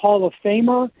ballot Hall of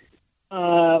Famer,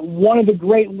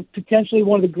 potentially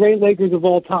one of the great Lakers of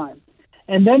all time.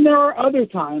 And then there are other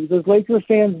times, as Laker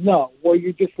fans know, where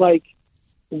you're just like,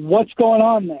 what's going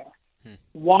on there?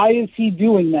 Why is he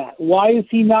doing that? Why is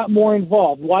he not more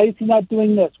involved? Why is he not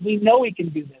doing this? We know he can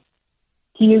do this.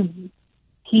 He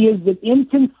is an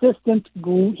inconsistent.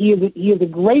 He is a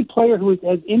great player who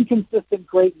has inconsistent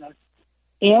greatness,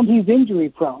 and he's injury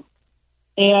prone.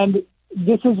 And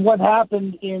this is what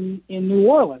happened in New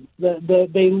Orleans.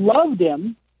 They loved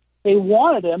him, they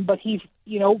wanted him, but he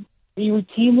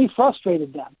routinely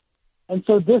frustrated them. And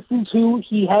so this is who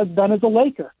he has been as a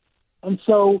Laker. And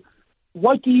so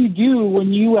what do you do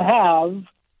when you have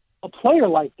a player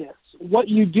like this? What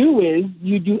you do is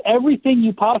you do everything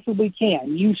you possibly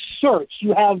can. You search.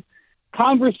 You have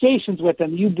conversations with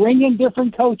him. You bring in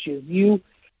different coaches. You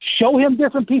show him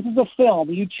different pieces of film.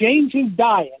 You change his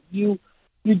diet. You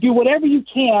do whatever you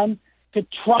can to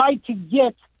try to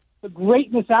get the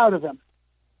greatness out of him.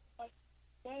 But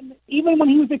then, even when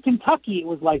he was at Kentucky, it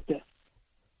was like this.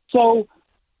 So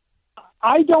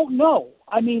I don't know.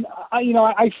 I mean,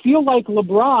 I feel like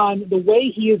LeBron, the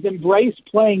way he has embraced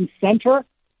playing center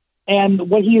and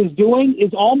what he is doing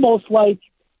is almost like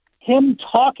him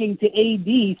talking to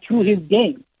AD through his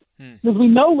game. Because we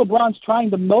know LeBron's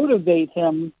trying to motivate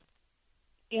him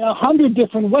in 100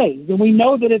 different ways. And we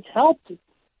know that it's helped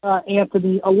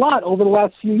Anthony a lot over the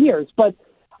last few years. But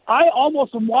I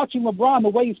almost am watching LeBron, the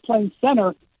way he's playing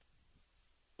center,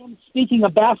 him speaking a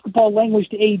basketball language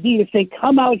to AD to say,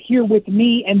 come out here with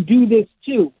me and do this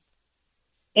too.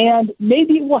 And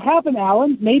maybe it will happen,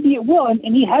 Alan. Maybe it will.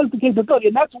 And he has the capability.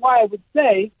 And that's why I would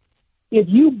say, if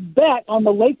you bet on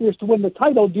the Lakers to win the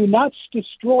title, do not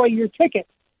destroy your ticket.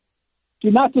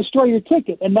 Do not destroy your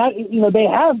ticket. And that, they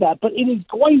have that. But it is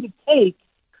going to take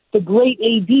the great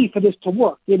AD for this to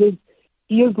work. He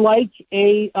is like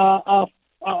a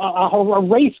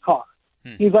race car.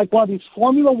 He's like one of these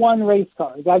Formula One race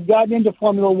cars. I've gotten into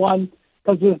Formula One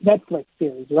because of this Netflix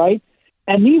series, right?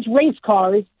 And these race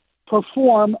cars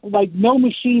perform like no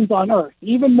machines on earth,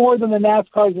 even more than the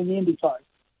NASCARs and the Indy cars.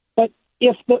 But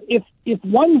if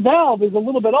one valve is a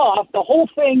little bit off, the whole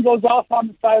thing goes off on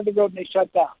the side of the road and they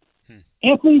shut down.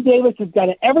 Anthony Davis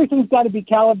everything's got to be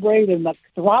calibrated, and the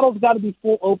throttle's got to be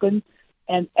full open,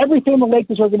 and everything in the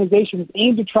Lakers organization is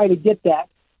aimed to try to get that.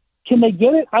 Can they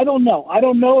get it? I don't know. I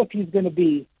don't know if he's going to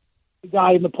be the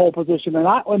guy in the pole position or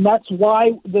not, and that's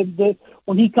why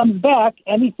when he comes back,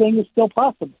 anything is still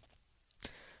possible.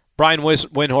 Brian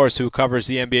Windhorst, who covers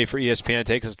the NBA for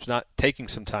ESPN, taking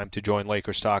some time to join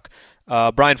Lakers Talk.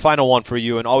 Brian, final one for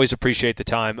you, and always appreciate the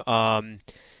time.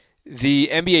 The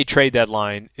NBA trade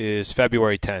deadline is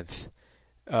February 10th.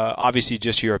 Obviously,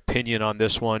 just your opinion on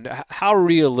this one. How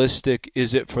realistic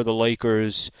is it for the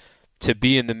Lakers to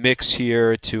be in the mix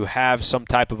here, to have some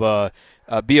type of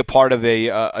be a part of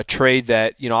a trade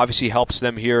that, obviously helps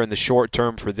them here in the short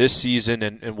term for this season,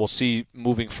 and we'll see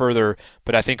moving further.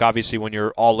 But I think obviously when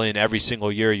you're all in every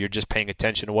single year, you're just paying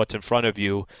attention to what's in front of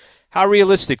you. How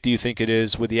realistic do you think it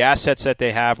is with the assets that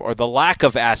they have, or the lack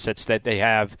of assets that they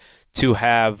have,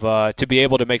 to be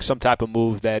able to make some type of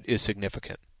move that is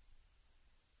significant?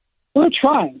 We're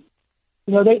trying.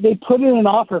 They put in an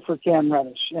offer for Cam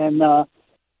Reddish, and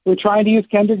we're trying to use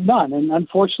Kendrick Nunn, and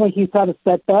unfortunately he's had a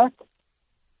setback,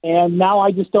 and now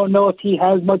I just don't know if he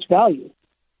has much value.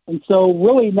 And so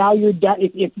really now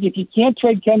if you can't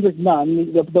trade Kendrick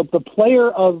Nunn, the player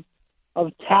of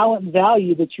talent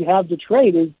value that you have to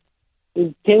trade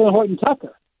is Taylor Horton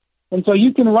Tucker. And so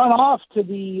you can run off to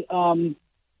the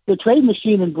trade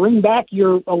machine and bring back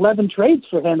your 11 trades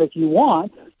for him if you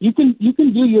want. You can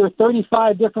do your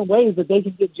 35 different ways that they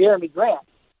can get Jerami Grant.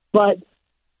 But,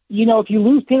 if you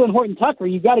lose Taylor Horton Tucker,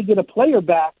 you got to get a player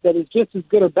back that is just as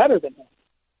good or better than him.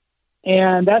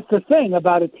 And that's the thing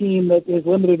about a team that is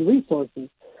limited resources.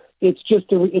 It's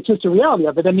just a reality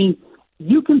of it. I mean,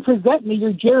 you can present me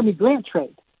your Jerami Grant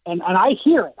trade, and I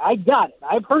hear it. I got it.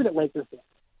 I've heard it, Lakers fans.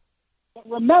 But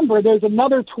remember, there's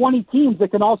another 20 teams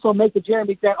that can also make a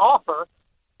Jerami Grant offer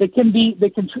that can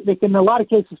in a lot of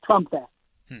cases trump that.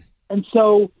 And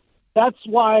so that's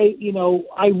why,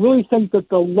 I really think that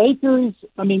the Lakers,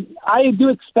 I do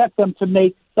expect them to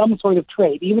make some sort of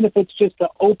trade, even if it's just to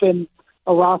open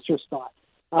a roster spot.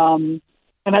 And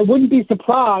I wouldn't be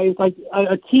surprised, like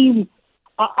a team,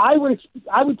 I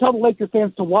would tell the Lakers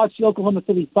fans to watch the Oklahoma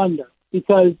City Thunder,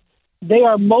 because they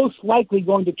are most likely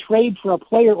going to trade for a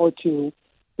player or two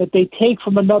that they take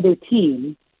from another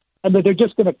team and that they're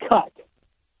just going to cut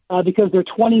because they're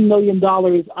 $20 million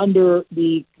under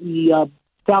the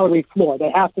salary floor. They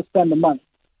have to spend the money,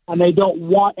 and they don't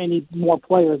want any more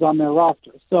players on their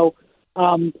roster. So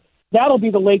that'll be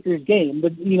the Lakers' game,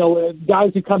 but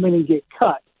guys who come in and get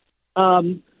cut.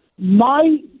 The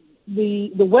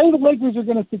way the Lakers are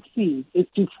going to succeed is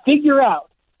to figure out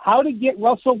how to get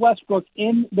Russell Westbrook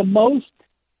in the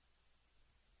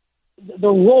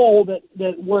role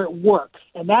that where it works.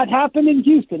 And that happened in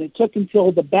Houston. It took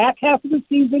until the back half of the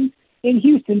season in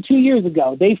Houston 2 years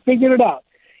ago. They figured it out.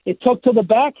 It took till the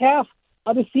back half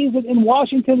of the season in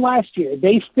Washington last year.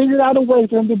 They figured out a way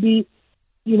for him to be,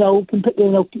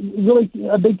 really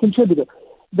a big contributor.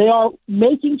 They are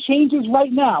making changes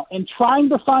right now and trying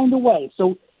to find a way.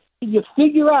 So you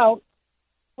figure out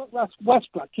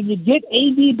Westbrook. Can you get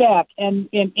AD back and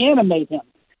animate him?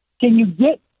 Can you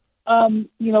get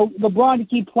LeBron to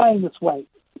keep playing this way?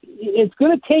 It's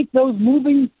going to take those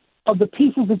moving of the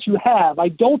pieces that you have. I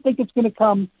don't think it's going to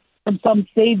come from some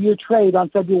savior trade on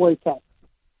February 10th.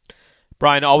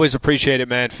 Brian, always appreciate it,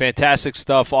 man. Fantastic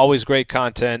stuff. Always great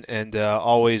content, and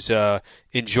always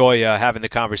enjoy having the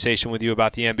conversation with you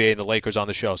about the NBA and the Lakers on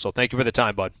the show. So thank you for the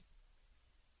time, bud.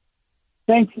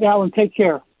 Thanks, Alan. Take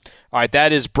care. All right,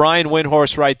 that is Brian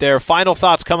Windhorst right there. Final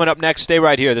thoughts coming up next. Stay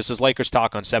right here. This is Lakers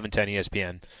Talk on 710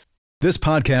 ESPN. This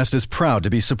podcast is proud to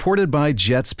be supported by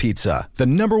Jets Pizza, the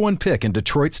 #1 pick in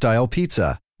Detroit-style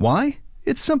pizza. Why?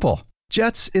 It's simple.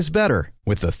 Jets is better.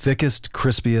 With the thickest,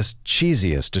 crispiest,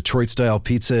 cheesiest Detroit-style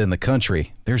pizza in the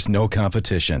country, there's no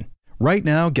competition. Right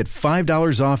now, get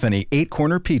 $5 off any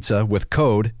 8-corner pizza with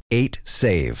code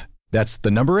 8SAVE. That's the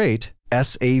number 8,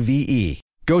 S-A-V-E.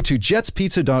 Go to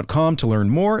jetspizza.com to learn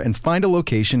more and find a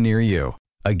location near you.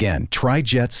 Again, try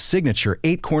Jet's signature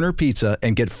 8-corner pizza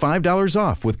and get $5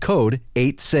 off with code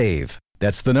 8SAVE.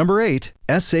 That's the number 8,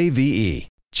 S-A-V-E.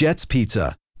 Jet's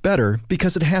Pizza. Better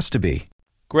because it has to be.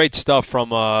 Great stuff from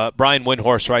Brian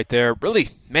Windhorst right there. Really,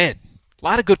 man, a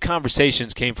lot of good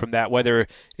conversations came from that, whether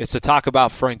it's to talk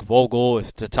about Frank Vogel,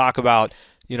 if to talk about,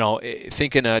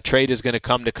 thinking a trade is going to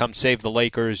come save the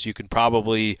Lakers. You can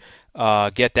probably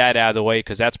get that out of the way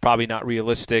because that's probably not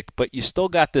realistic. But you still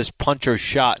got this puncher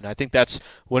shot, and I think that's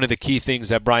one of the key things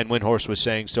that Brian Windhorst was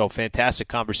saying. So fantastic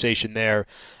conversation there.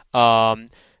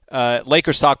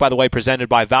 Lakers Talk, by the way, presented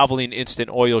by Valvoline Instant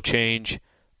Oil Change.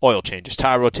 Oil changes,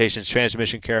 tire rotations,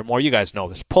 transmission care, and more. You guys know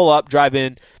this. Pull up, drive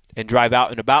in, and drive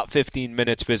out in about 15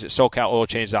 minutes. Visit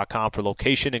SoCalOilChange.com for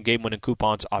location and game-winning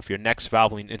coupons off your next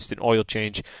Valvoline Instant Oil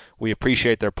Change. We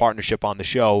appreciate their partnership on the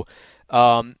show.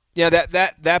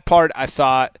 That part I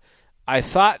thought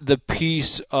the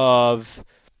piece of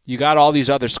you got all these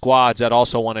other squads that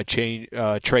also want to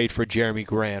trade for Jerami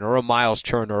Grant or a Miles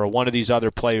Turner or one of these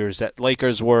other players that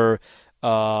Lakers were.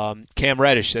 Cam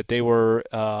Reddish, that they were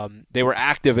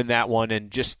active in that one, and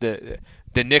just the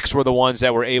the Knicks were the ones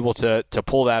that were able to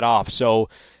pull that off. So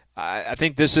I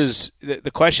think this is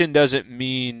the question. Doesn't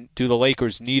mean do the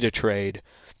Lakers need a trade.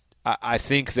 I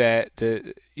think that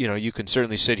you can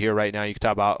certainly sit here right now. You can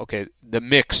talk about, okay, the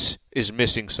mix is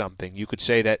missing something. You could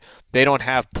say that they don't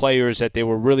have players that they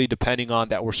were really depending on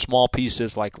that were small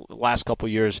pieces like the last couple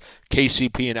of years.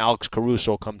 KCP and Alex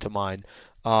Caruso come to mind.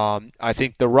 I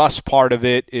think the Russ part of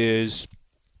it is,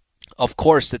 of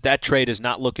course, that trade is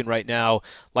not looking right now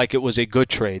like it was a good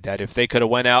trade, that if they could have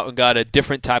went out and got a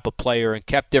different type of player and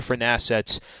kept different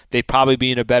assets, they'd probably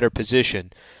be in a better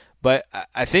position. But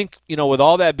I think, with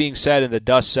all that being said and the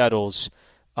dust settles,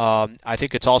 I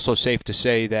think it's also safe to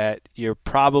say that you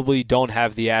probably don't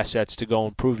have the assets to go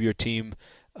improve your team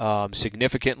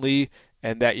significantly,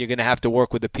 and that you're going to have to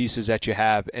work with the pieces that you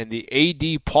have. And the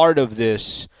AD part of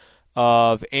this,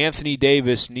 of Anthony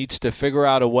Davis, needs to figure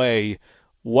out a way,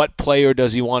 what player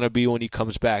does he want to be when he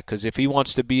comes back? Because if he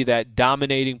wants to be that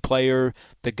dominating player,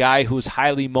 the guy who's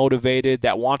highly motivated,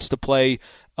 that wants to play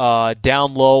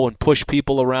down low and push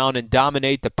people around and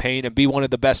dominate the paint and be one of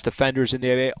the best defenders in the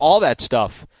NBA, all that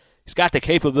stuff, he's got the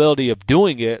capability of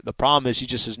doing it. The problem is he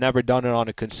just has never done it on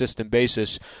a consistent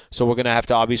basis. So we're going to have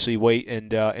to obviously wait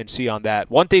and see on that.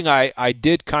 One thing I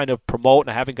did kind of promote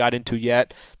and I haven't got into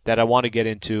yet that I want to get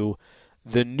into,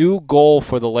 the new goal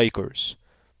for the Lakers.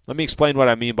 Let me explain what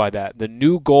I mean by that. The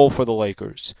new goal for the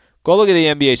Lakers. Go look at the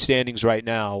NBA standings right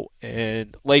now,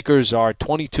 and Lakers are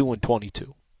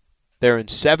 22-22. They're in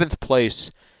 7th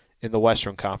place in the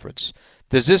Western Conference.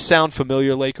 Does this sound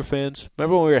familiar, Laker fans?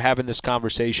 Remember when we were having this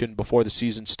conversation before the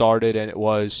season started, and it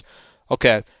was,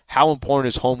 okay, how important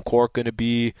is home court going to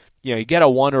be? You get a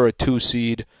 1 or a 2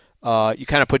 seed. You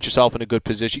kind of put yourself in a good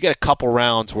position. You get a couple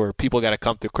rounds where people got to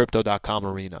come through Crypto.com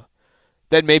Arena.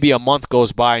 Then maybe a month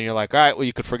goes by, and you're like, all right, well,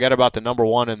 you could forget about the number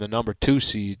 1 and the number 2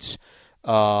 seeds.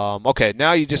 Okay,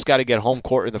 now you just got to get home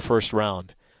court in the first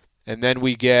round. And then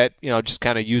we get, just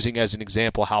kind of using as an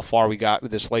example how far we got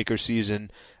with this Lakers season.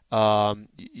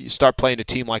 You start playing a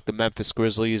team like the Memphis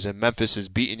Grizzlies, and Memphis is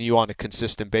beating you on a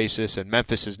consistent basis, and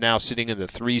Memphis is now sitting in the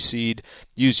 3 seed.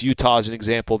 Use Utah as an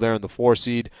example there in the 4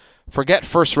 seed. Forget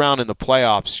first round in the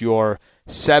playoffs. You're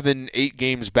 7-8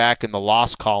 games back in the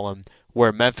loss column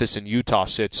where Memphis and Utah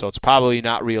sit, so it's probably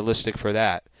not realistic for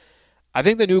that. I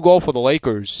think the new goal for the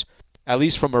Lakers, at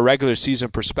least from a regular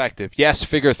season perspective, yes,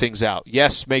 figure things out.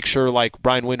 Yes, make sure, like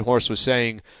Brian Windhorst was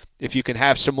saying, if you can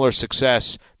have similar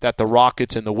success that the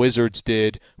Rockets and the Wizards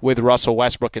did with Russell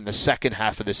Westbrook in the second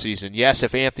half of the season. Yes,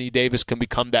 if Anthony Davis can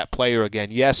become that player again.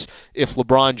 Yes, if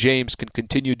LeBron James can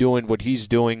continue doing what he's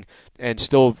doing and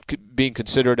still being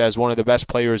considered as one of the best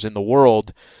players in the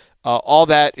world. All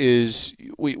that is,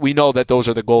 we know that those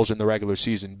are the goals in the regular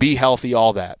season. Be healthy,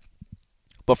 all that.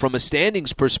 But from a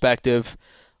standings perspective,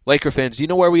 Laker fans, do you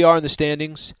know where we are in the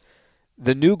standings?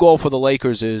 The new goal for the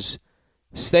Lakers is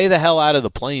stay the hell out of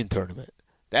the play-in tournament.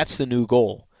 That's the new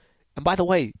goal. And by the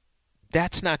way,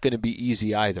 that's not going to be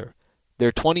easy either.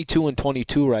 They're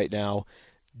 22-22 right now.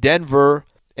 Denver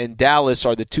and Dallas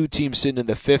are the 2 teams sitting in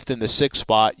the 5th and the 6th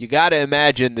spot. You got to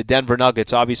imagine the Denver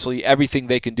Nuggets, obviously, everything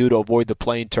they can do to avoid the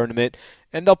play-in tournament,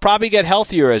 and they'll probably get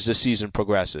healthier as the season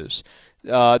progresses.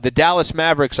 The Dallas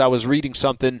Mavericks, I was reading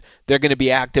something, they're going to be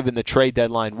active in the trade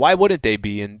deadline. Why wouldn't they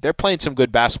be? And they're playing some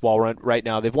good basketball right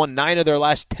now. They've won 9 of their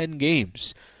last 10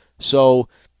 games. So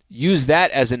use that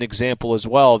as an example as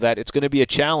well, that it's going to be a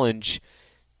challenge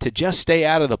to just stay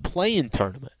out of the play-in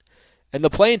tournament. And the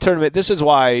play-in tournament, this is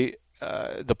why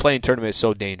the play-in tournament is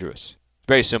so dangerous.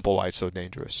 Very simple why it's so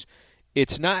dangerous.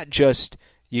 It's not just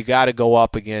you got to go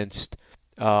up against,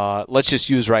 let's just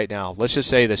use right now. Let's just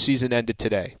say the season ended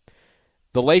today.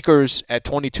 The Lakers at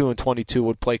 22-22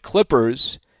 would play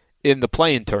Clippers in the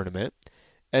play-in tournament,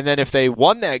 and then if they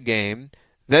won that game,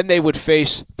 then they would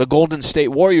face the Golden State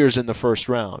Warriors in the first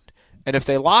round. And if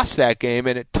they lost that game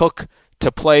and it took to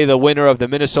play the winner of the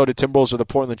Minnesota Timberwolves or the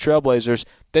Portland Trailblazers,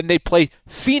 then they play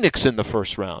Phoenix in the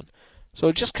first round. So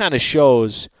it just kind of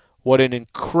shows what an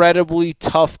incredibly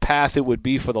tough path it would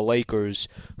be for the Lakers,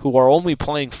 who are only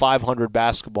playing 500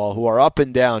 basketball, who are up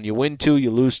and down. You win 2,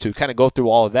 you lose 2. Kind of go through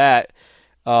all of that.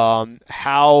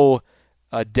 How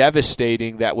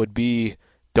devastating that would be,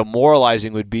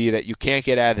 demoralizing would be that you can't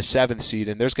get out of the 7th seed,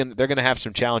 and they're going to have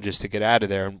some challenges to get out of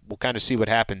there, and we'll kind of see what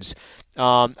happens.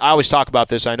 I always talk about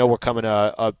this. I know we're coming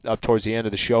up towards the end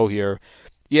of the show here.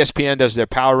 ESPN does their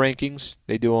power rankings.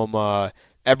 They do them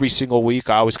every single week.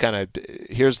 I always kind of,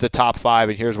 here's the top 5,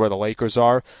 and here's where the Lakers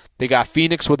are. They got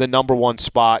Phoenix with the number 1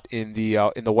 spot in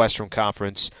the Western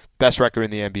Conference, best record in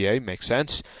the NBA. Makes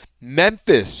sense.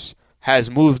 Memphis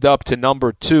has moved up to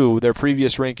number 2. Their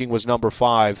previous ranking was number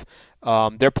 5.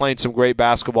 They're playing some great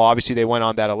basketball. Obviously, they went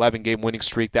on that 11-game winning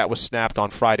streak. That was snapped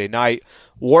on Friday night.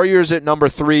 Warriors at number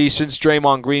 3. Since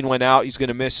Draymond Green went out, he's going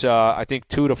to miss, I think,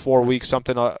 2 to 4 weeks,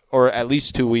 something, or at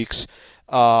least 2 weeks.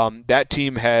 That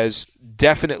team has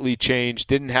definitely changed.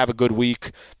 Didn't have a good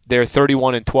week. They're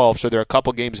 31-12, so they're a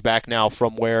couple games back now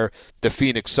from where the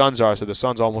Phoenix Suns are. So the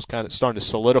Suns almost kind of starting to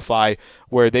solidify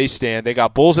where they stand. They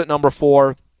got Bulls at number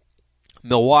 4,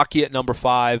 Milwaukee at number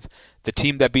 5. The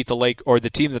team that beat the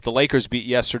team that the Lakers beat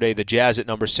yesterday, the Jazz at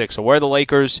number 6. So where are the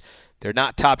Lakers? They're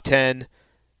not top 10.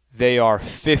 They are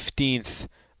 15th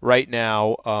right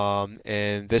now,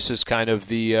 and this is kind of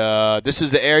the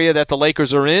area that the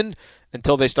Lakers are in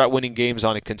until they start winning games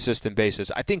on a consistent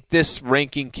basis. I think this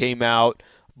ranking came out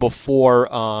before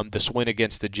this win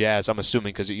against the Jazz, I'm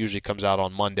assuming, because it usually comes out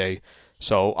on Monday.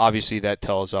 So obviously that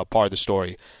tells part of the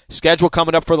story. Schedule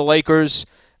coming up for the Lakers.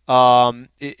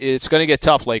 It's going to get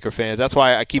tough, Laker fans. That's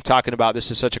why I keep talking about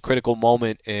this is such a critical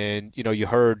moment. And, you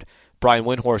heard Brian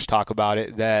Windhorst talk about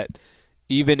it, that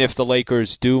even if the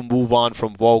Lakers do move on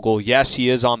from Vogel, yes, he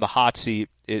is on the hot seat.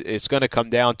 It's going to come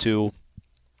down to,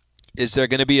 is there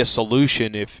going to be a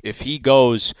solution? If he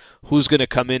goes, who's going to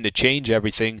come in to change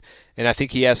everything? And I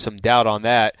think he has some doubt on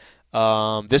that.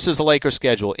 This is the Lakers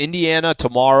schedule. Indiana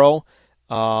tomorrow.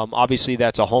 Obviously,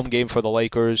 that's a home game for the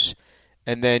Lakers.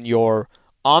 And then you're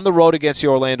on the road against the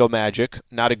Orlando Magic.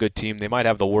 Not a good team. They might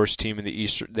have the worst team in the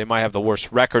Eastern. They might have the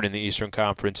worst record in the Eastern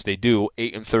Conference. They do,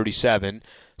 8-37.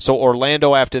 So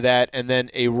Orlando after that, and then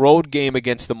a road game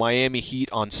against the Miami Heat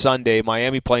on Sunday.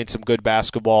 Miami playing some good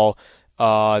basketball.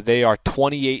 They are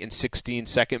 28-16,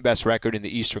 second best record in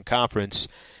the Eastern Conference.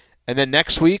 And then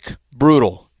next week,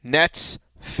 brutal. Nets,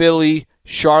 Philly,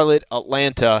 Charlotte,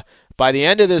 Atlanta. By the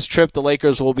end of this trip, the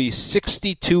Lakers will be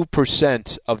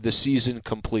 62% of the season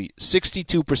complete.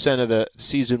 62% of the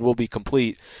season will be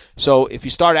complete. So if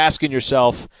you start asking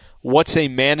yourself, what's a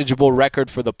manageable record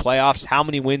for the playoffs? How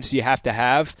many wins do you have to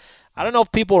have? I don't know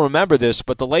if people remember this,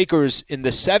 but the Lakers in the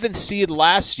 7th seed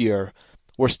last year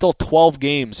were still 12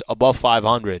 games above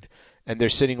 500, and they're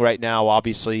sitting right now,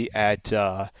 obviously, at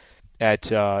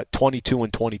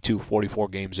 22-22, 44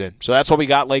 games in. So that's what we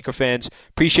got, Laker fans.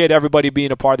 Appreciate everybody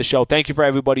being a part of the show. Thank you for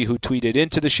everybody who tweeted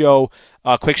into the show.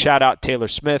 Quick shout-out, Taylor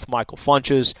Smith, Michael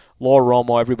Funches, Laura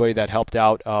Romo, everybody that helped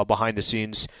out behind the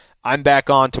scenes. I'm back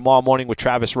on tomorrow morning with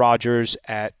Travis Rogers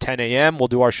at 10 a.m. We'll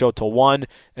do our show till 1.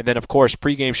 And then, of course,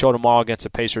 pregame show tomorrow against the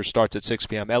Pacers starts at 6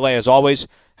 p.m. LA, as always,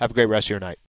 have a great rest of your night.